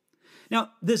Abraham.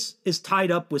 Now, this is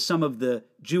tied up with some of the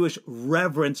Jewish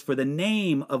reverence for the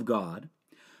name of God,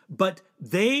 but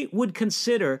they would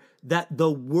consider that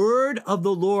the word of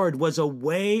the Lord was a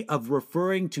way of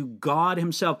referring to God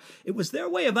himself. It was their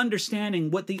way of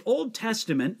understanding what the Old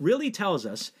Testament really tells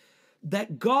us,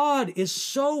 that God is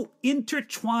so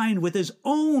intertwined with his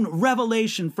own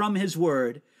revelation from his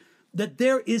word that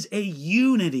there is a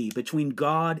unity between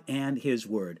God and his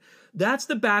word. That's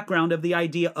the background of the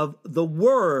idea of the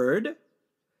word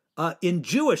in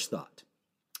Jewish thought.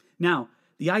 Now,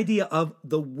 the idea of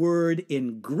the word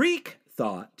in Greek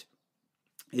thought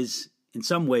is in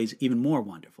some ways even more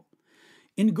wonderful.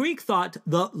 In Greek thought,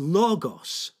 the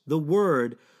logos, the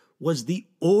word, was the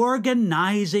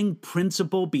organizing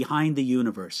principle behind the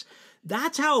universe.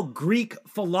 That's how Greek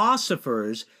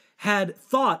philosophers had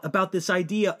thought about this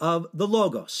idea of the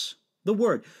logos, the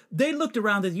word. They looked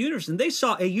around at the universe and they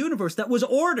saw a universe that was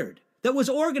ordered, that was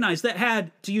organized, that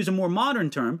had, to use a more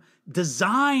modern term,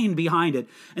 design behind it.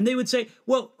 And they would say,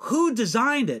 well, who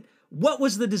designed it? What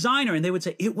was the designer? And they would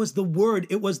say, it was the word,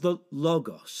 it was the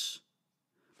logos.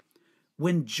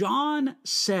 When John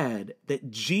said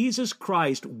that Jesus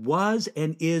Christ was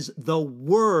and is the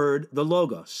Word, the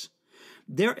Logos,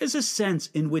 there is a sense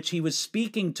in which he was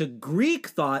speaking to Greek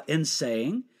thought and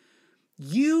saying,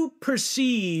 you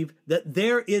perceive that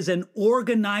there is an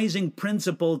organizing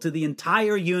principle to the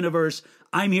entire universe.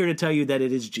 I'm here to tell you that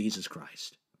it is Jesus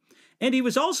Christ. And he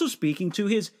was also speaking to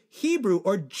his Hebrew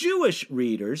or Jewish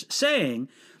readers, saying,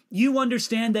 you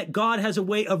understand that God has a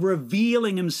way of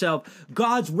revealing himself.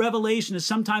 God's revelation is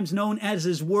sometimes known as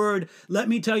his word. Let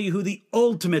me tell you who the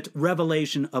ultimate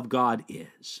revelation of God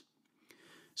is.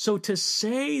 So to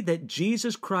say that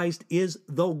Jesus Christ is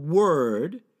the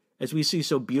Word, as we see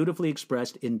so beautifully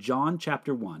expressed in John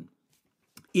chapter 1,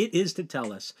 it is to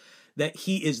tell us that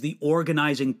he is the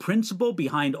organizing principle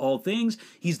behind all things.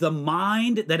 He's the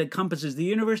mind that encompasses the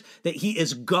universe, that he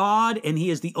is God, and he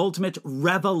is the ultimate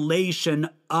revelation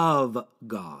of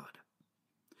God.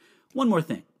 One more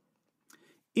thing.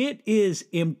 It is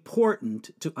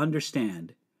important to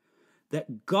understand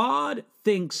that God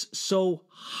thinks so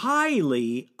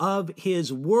highly of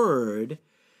his word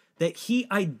that he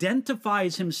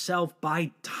identifies himself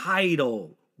by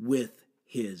title with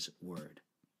his word.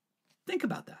 Think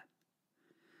about that.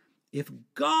 If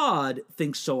God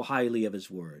thinks so highly of his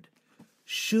word,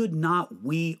 should not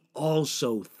we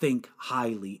also think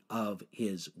highly of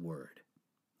his word?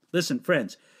 Listen,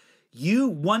 friends, you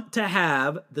want to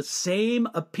have the same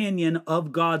opinion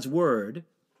of God's word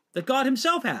that God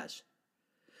himself has.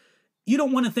 You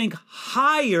don't want to think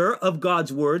higher of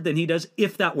God's word than he does,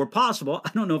 if that were possible.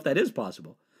 I don't know if that is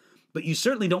possible. But you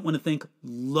certainly don't want to think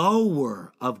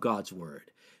lower of God's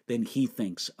word than he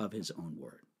thinks of his own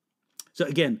word. So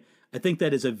again, I think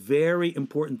that is a very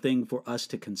important thing for us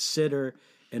to consider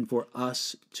and for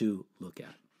us to look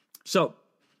at. So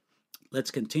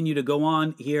let's continue to go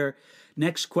on here.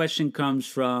 Next question comes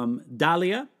from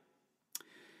Dahlia.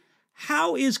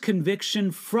 How is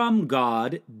conviction from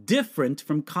God different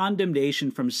from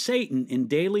condemnation from Satan in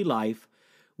daily life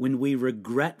when we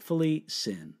regretfully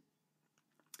sin?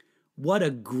 What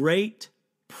a great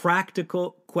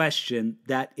practical question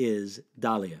that is,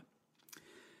 Dahlia.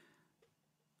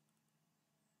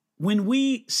 When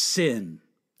we sin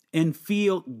and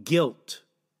feel guilt,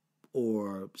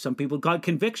 or some people call it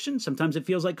conviction, sometimes it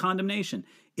feels like condemnation.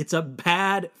 It's a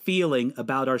bad feeling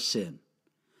about our sin.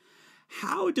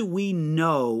 How do we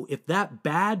know if that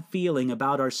bad feeling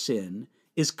about our sin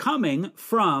is coming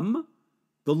from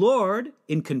the Lord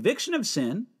in conviction of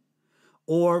sin,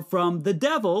 or from the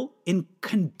devil in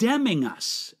condemning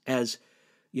us as,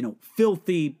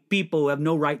 filthy people who have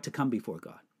no right to come before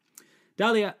God?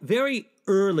 Dahlia, very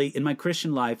early in my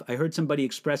Christian life, I heard somebody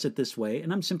express it this way,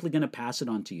 and I'm simply going to pass it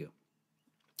on to you.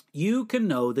 You can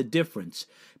know the difference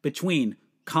between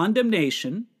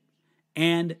condemnation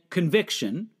and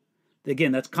conviction.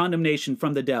 Again, that's condemnation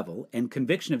from the devil, and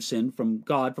conviction of sin from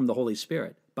God, from the Holy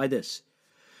Spirit, by this.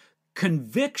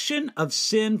 Conviction of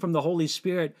sin from the Holy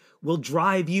Spirit will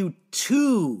drive you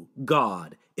to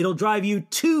God. It'll drive you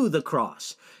to the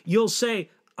cross. You'll say,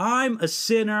 I'm a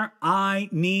sinner. I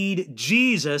need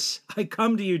Jesus. I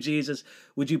come to you, Jesus.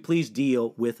 Would you please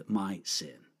deal with my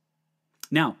sin?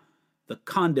 Now, the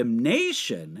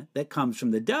condemnation that comes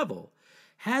from the devil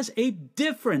has a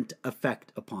different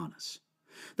effect upon us.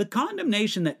 The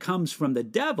condemnation that comes from the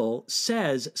devil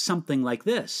says something like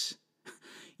this: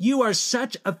 you are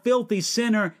such a filthy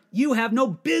sinner, you have no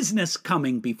business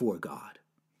coming before God.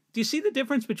 Do you see the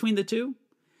difference between the two?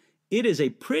 It is a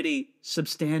pretty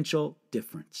substantial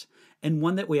difference, and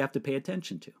one that we have to pay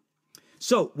attention to.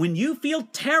 So, when you feel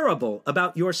terrible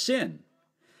about your sin,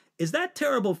 is that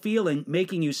terrible feeling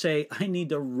making you say, I need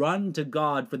to run to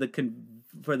God for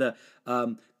the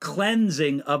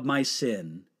cleansing of my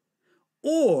sin?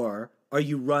 Or are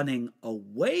you running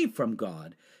away from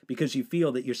God because you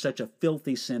feel that you're such a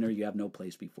filthy sinner you have no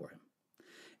place before him?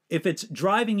 If it's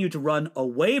driving you to run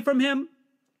away from him,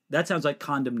 that sounds like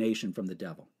condemnation from the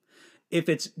devil. If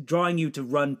it's drawing you to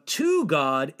run to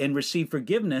God and receive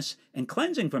forgiveness and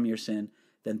cleansing from your sin,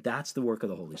 then that's the work of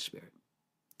the Holy Spirit.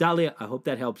 Dahlia, I hope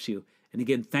that helps you. And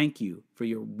again, thank you for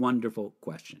your wonderful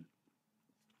question.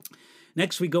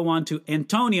 Next, we go on to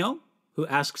Antonio, who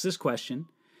asks this question.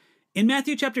 In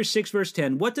Matthew chapter 6, verse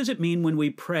 10, what does it mean when we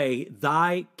pray,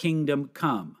 thy kingdom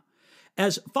come?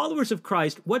 As followers of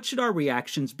Christ, what should our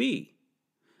reactions be?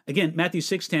 Again, Matthew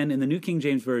 6:10 in the New King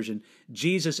James Version,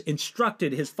 Jesus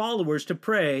instructed his followers to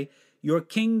pray, your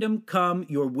kingdom come,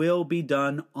 your will be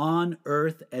done on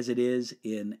earth as it is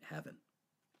in heaven.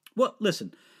 Well,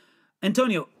 listen,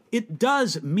 Antonio, it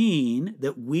does mean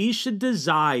that we should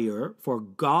desire for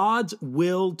God's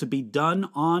will to be done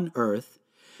on earth,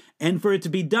 and for it to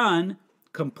be done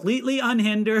completely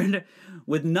unhindered,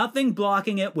 with nothing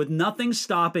blocking it, with nothing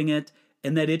stopping it,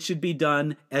 and that it should be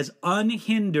done as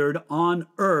unhindered on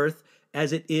earth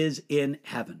as it is in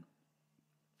heaven.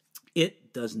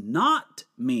 It does not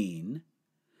mean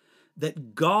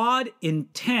that God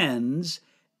intends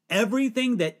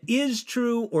everything that is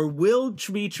true or will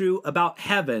be true about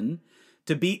heaven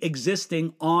to be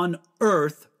existing on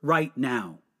earth right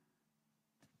now.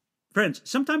 Friends,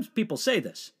 sometimes people say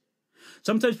this.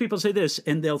 Sometimes people say this,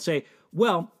 and they'll say,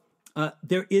 well,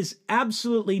 there is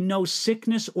absolutely no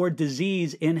sickness or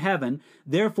disease in heaven.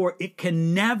 Therefore, it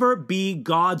can never be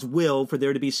God's will for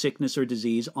there to be sickness or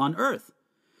disease on earth.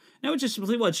 Now,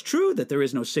 it's true that there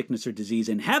is no sickness or disease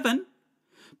in heaven,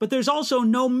 but there's also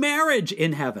no marriage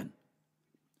in heaven.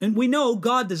 And we know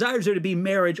God desires there to be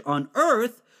marriage on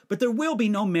earth, but there will be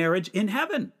no marriage in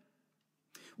heaven.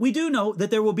 We do know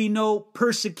that there will be no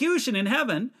persecution in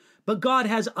heaven, but God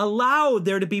has allowed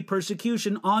there to be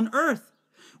persecution on earth.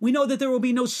 We know that there will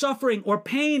be no suffering or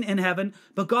pain in heaven,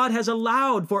 but God has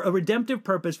allowed for a redemptive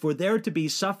purpose for there to be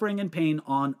suffering and pain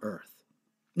on earth.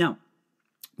 Now,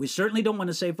 we certainly don't want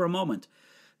to say for a moment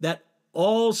that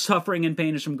all suffering and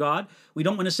pain is from God. We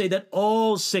don't want to say that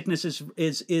all sickness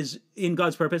is in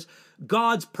God's purpose.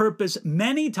 God's purpose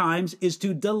many times is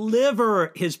to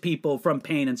deliver his people from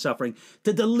pain and suffering,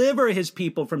 to deliver his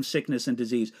people from sickness and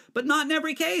disease, but not in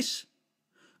every case.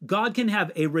 God can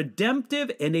have a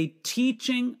redemptive and a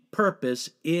teaching purpose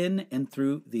in and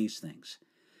through these things.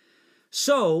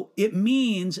 So it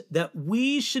means that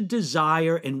we should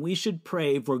desire and we should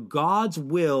pray for God's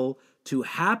will to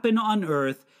happen on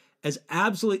earth as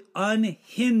absolutely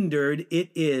unhindered it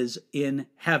is in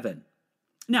heaven.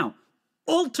 Now,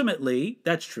 ultimately,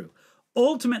 that's true.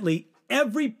 Ultimately,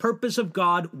 every purpose of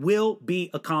God will be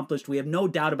accomplished. We have no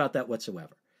doubt about that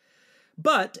whatsoever.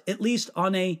 But at least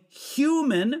on a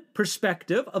human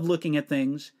perspective of looking at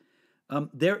things,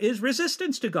 there is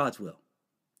resistance to God's will.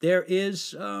 There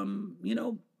is,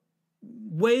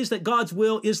 ways that God's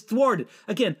will is thwarted.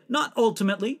 Again, not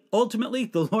ultimately. Ultimately,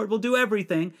 the Lord will do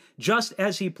everything just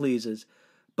as he pleases.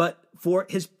 But for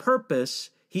his purpose,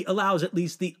 he allows at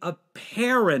least the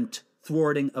apparent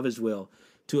thwarting of his will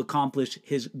to accomplish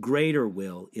his greater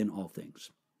will in all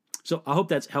things. So I hope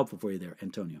that's helpful for you there,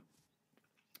 Antonio.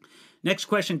 Next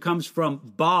question comes from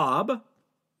Bob.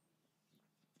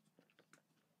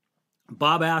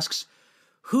 Bob asks,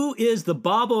 who is the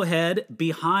bobblehead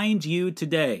behind you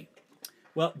today?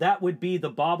 Well, that would be the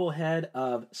bobblehead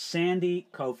of Sandy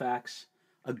Koufax,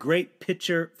 a great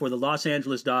pitcher for the Los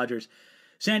Angeles Dodgers.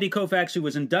 Sandy Koufax, who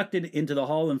was inducted into the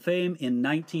Hall of Fame in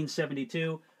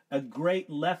 1972, a great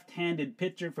left-handed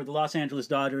pitcher for the Los Angeles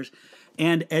Dodgers.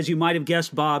 And as you might have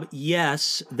guessed, Bob,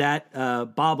 yes, that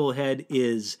bobblehead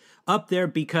is up there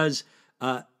because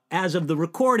as of the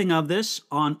recording of this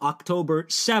on October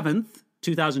 7th,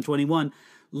 2021,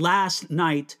 last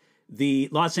night, the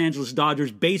Los Angeles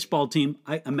Dodgers baseball team,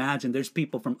 I imagine there's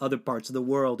people from other parts of the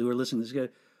world who are listening to this,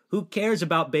 who cares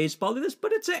about baseball,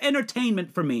 but it's an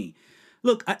entertainment for me.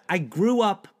 Look, I grew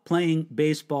up playing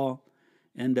baseball,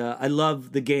 and I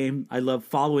love the game. I love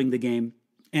following the game.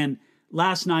 And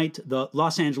last night, the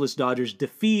Los Angeles Dodgers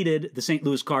defeated the St.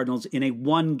 Louis Cardinals in a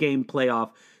one-game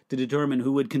playoff to determine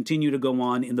who would continue to go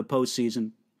on in the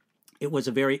postseason. It was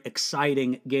a very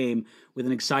exciting game with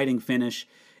an exciting finish.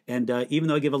 And even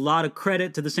though I give a lot of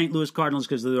credit to the St. Louis Cardinals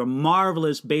because they're a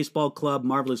marvelous baseball club,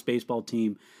 marvelous baseball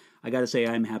team, I got to say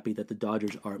I'm happy that the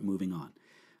Dodgers are moving on.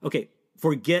 Okay,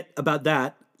 forget about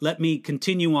that. Let me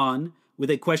continue on with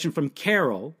a question from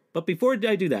Carol. But before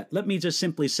I do that, let me just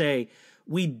simply say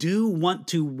we do want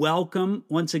to welcome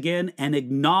once again and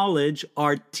acknowledge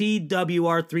our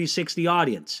TWR 360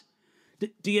 audience.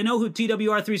 Do you know who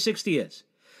TWR 360 is?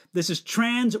 This is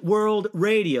Trans World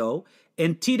Radio,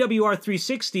 and TWR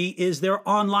 360 is their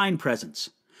online presence.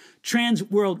 Trans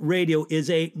World Radio is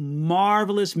a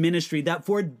marvelous ministry that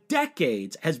for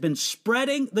decades has been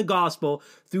spreading the gospel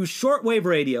through shortwave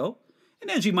radio. And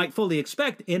as you might fully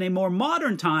expect, in a more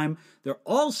modern time, they're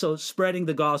also spreading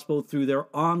the gospel through their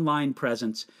online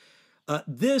presence.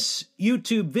 This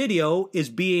YouTube video is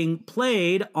being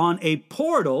played on a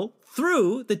portal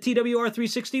through the TWR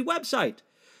 360 website.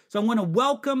 So I want to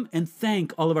welcome and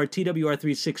thank all of our TWR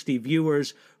 360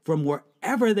 viewers from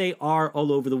wherever they are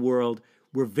all over the world.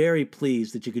 We're very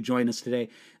pleased that you could join us today.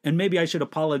 And maybe I should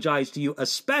apologize to you,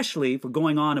 especially for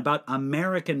going on about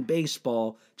American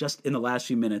baseball just in the last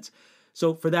few minutes.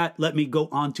 So for that, let me go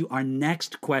on to our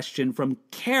next question from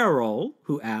Carol,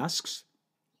 who asks,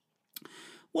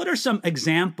 what are some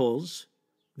examples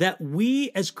that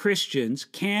we as Christians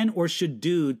can or should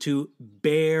do to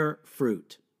bear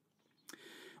fruit?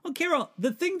 Well, Carol,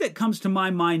 the thing that comes to my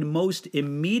mind most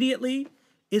immediately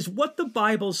is what the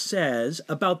Bible says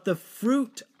about the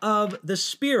fruit of the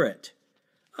Spirit.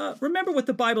 Remember what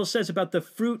the Bible says about the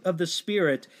fruit of the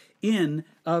Spirit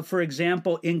for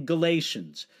example, in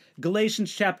Galatians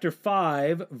chapter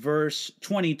 5, verse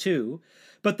 22.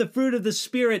 But the fruit of the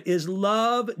Spirit is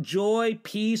love, joy,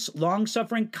 peace,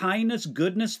 long-suffering, kindness,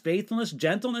 goodness, faithfulness,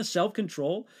 gentleness,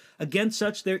 self-control. Against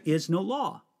such there is no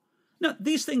law. Now,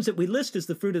 these things that we list as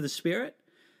the fruit of the Spirit,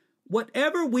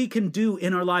 whatever we can do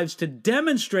in our lives to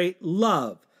demonstrate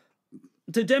love,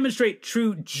 to demonstrate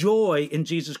true joy in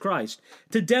Jesus Christ,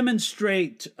 to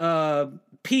demonstrate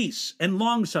peace and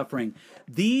long-suffering,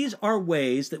 these are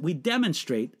ways that we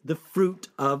demonstrate the fruit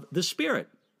of the Spirit.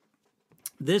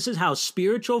 This is how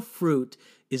spiritual fruit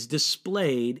is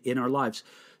displayed in our lives.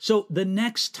 So the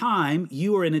next time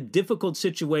you are in a difficult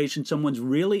situation, someone's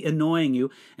really annoying you,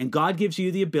 and God gives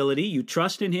you the ability, you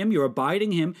trust in Him, you're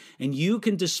abiding in Him, and you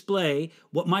can display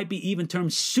what might be even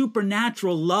termed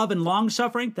supernatural love and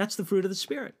long-suffering, that's the fruit of the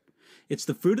Spirit. It's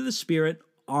the fruit of the Spirit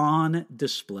on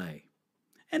display.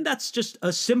 And that's just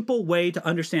a simple way to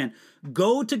understand.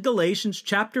 Go to Galatians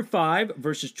chapter 5,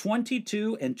 verses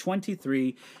 22 and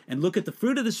 23, and look at the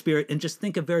fruit of the Spirit and just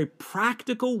think of very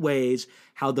practical ways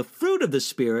how the fruit of the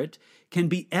Spirit can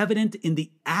be evident in the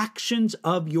actions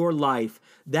of your life.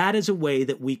 That is a way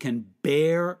that we can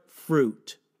bear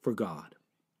fruit for God.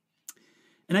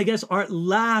 And I guess our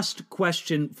last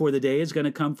question for the day is going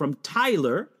to come from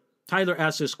Tyler. Tyler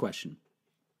asks this question.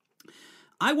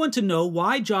 I want to know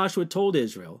why Joshua told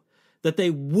Israel that they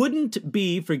wouldn't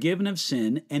be forgiven of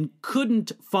sin and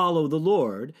couldn't follow the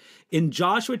Lord in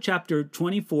Joshua chapter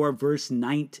 24, verse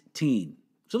 19.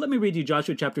 So let me read you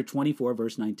Joshua chapter 24,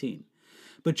 verse 19.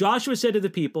 But Joshua said to the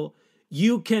people,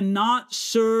 you cannot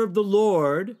serve the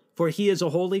Lord, for He is a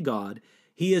holy God.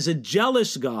 He is a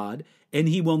jealous God, and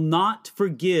He will not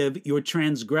forgive your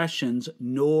transgressions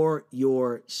nor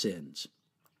your sins.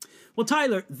 Well,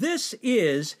 Tyler, this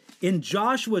is in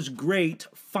Joshua's great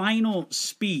final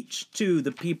speech to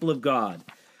the people of God.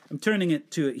 I'm turning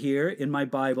to it here in my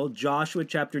Bible, Joshua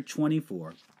chapter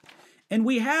 24. And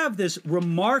we have this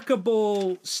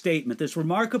remarkable statement, this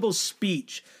remarkable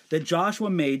speech that Joshua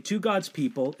made to God's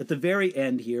people at the very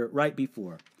end here, right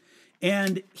before.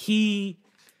 And I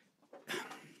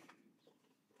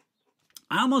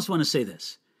almost want to say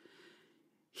this.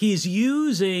 He's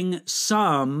using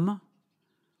some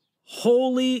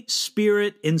Holy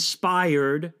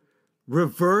Spirit-inspired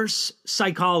reverse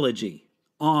psychology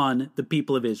on the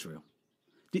people of Israel.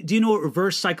 Do you know what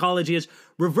reverse psychology is?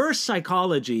 Reverse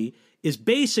psychology is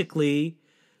basically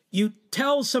you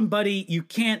tell somebody you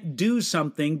can't do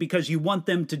something because you want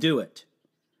them to do it.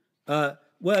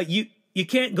 Well, you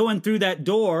can't go in through that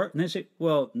door. And they say,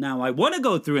 well, now I want to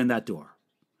go through in that door.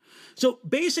 So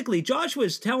basically, Joshua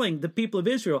is telling the people of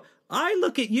Israel, I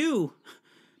look at you,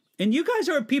 and you guys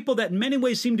are people that in many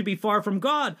ways seem to be far from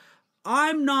God.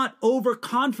 I'm not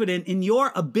overconfident in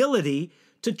your ability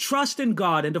to trust in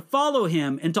God and to follow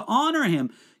Him and to honor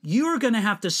Him. You're going to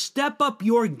have to step up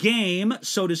your game,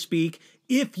 so to speak,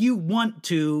 if you want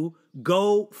to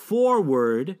go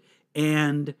forward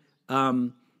and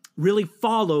really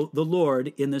follow the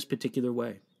Lord in this particular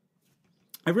way.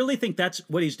 I really think that's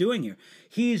what he's doing here.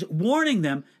 He's warning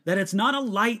them that it's not a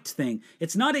light thing.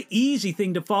 It's not an easy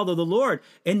thing to follow the Lord.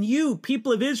 And you,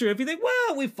 people of Israel, if you think,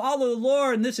 well, we follow the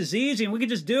Lord and this is easy and we can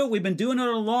just do it, we've been doing it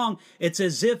all along, it's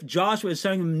as if Joshua is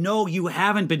telling them, no, you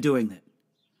haven't been doing it.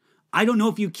 I don't know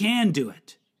if you can do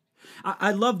it.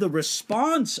 I love the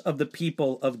response of the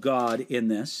people of God in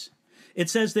this. It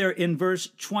says there in verse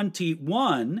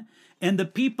 21, and the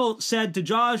people said to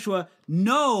Joshua,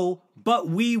 no, but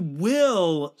we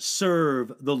will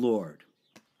serve the Lord.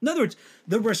 In other words,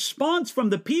 the response from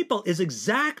the people is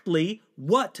exactly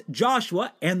what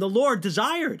Joshua and the Lord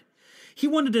desired. He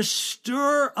wanted to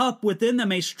stir up within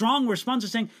them a strong response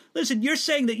of saying, listen, you're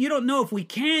saying that you don't know if we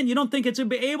can, you don't think it's going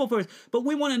to be able for us, but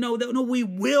we want to know that, no, we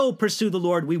will pursue the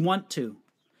Lord, we want to.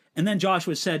 And then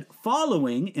Joshua said,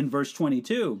 following in verse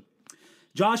 22,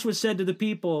 Joshua said to the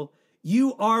people,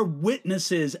 you are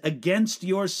witnesses against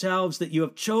yourselves that you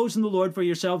have chosen the Lord for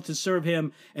yourselves to serve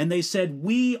Him. And they said,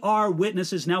 we are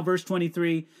witnesses. Now verse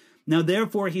 23, now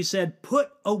therefore he said,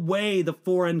 put away the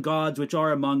foreign gods which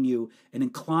are among you and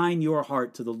incline your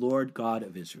heart to the Lord God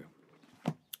of Israel.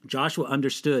 Joshua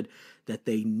understood that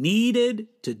they needed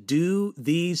to do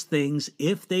these things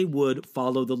if they would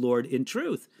follow the Lord in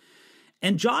truth.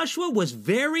 And Joshua was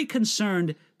very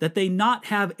concerned that they not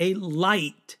have a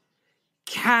light,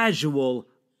 casual,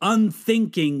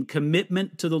 unthinking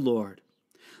commitment to the Lord.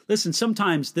 Listen,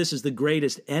 sometimes this is the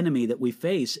greatest enemy that we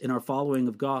face in our following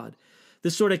of God.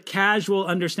 This sort of casual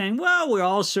understanding, well, we're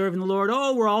all serving the Lord.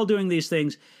 Oh, we're all doing these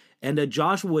things. And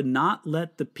Joshua would not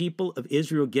let the people of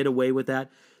Israel get away with that.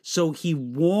 So he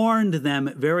warned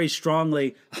them very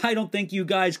strongly, I don't think you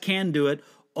guys can do it,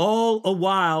 all a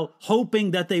while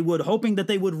hoping that they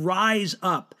would rise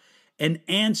up and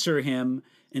answer him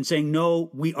and saying, no,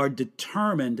 we are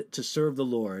determined to serve the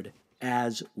Lord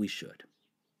as we should.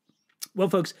 Well,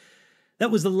 folks,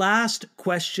 that was the last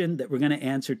question that we're going to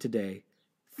answer today.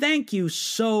 Thank you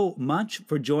so much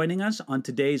for joining us on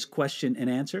today's question and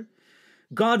answer.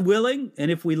 God willing, and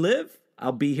if we live,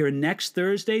 I'll be here next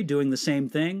Thursday doing the same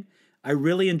thing. I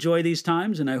really enjoy these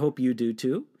times, and I hope you do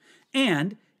too.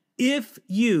 And if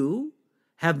you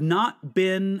have not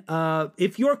been,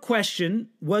 if your question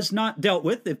was not dealt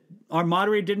with, if our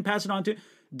moderator didn't pass it on to you,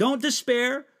 don't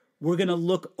despair. We're going to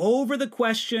look over the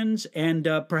questions and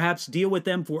perhaps deal with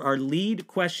them for our lead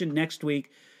question next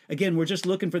week. Again, we're just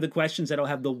looking for the questions that'll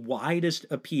have the widest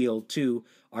appeal to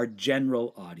our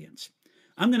general audience.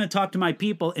 I'm going to talk to my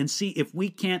people and see if we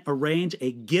can't arrange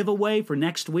a giveaway for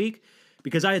next week,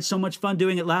 because I had so much fun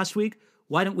doing it last week.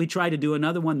 Why don't we try to do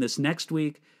another one this next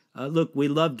week? Look, we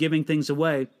love giving things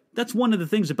away. That's one of the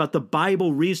things about the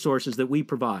Bible resources that we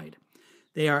provide.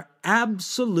 They are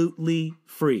absolutely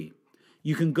free.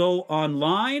 You can go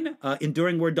online,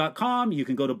 enduringword.com. You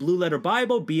can go to Blue Letter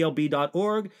Bible,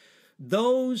 blb.org.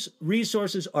 Those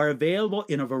resources are available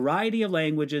in a variety of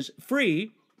languages,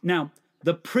 free. Now,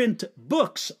 the print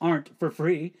books aren't for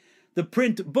free. The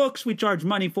print books we charge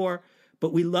money for,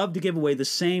 but we love to give away the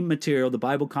same material, the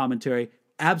Bible commentary,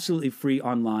 absolutely free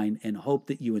online, and hope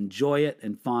that you enjoy it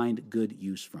and find good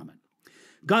use from it.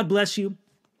 God bless you.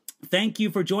 Thank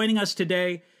you for joining us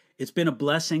today. It's been a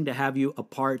blessing to have you a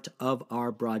part of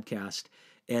our broadcast,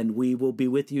 and we will be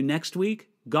with you next week,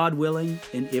 God willing,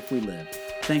 and if we live.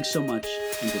 Thanks so much,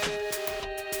 and goodbye.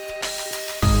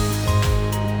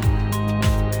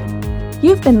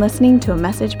 You've been listening to a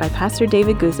message by Pastor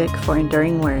David Guzik for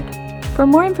Enduring Word. For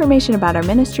more information about our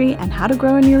ministry and how to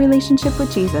grow in your relationship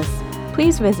with Jesus,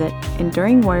 please visit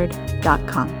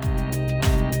enduringword.com.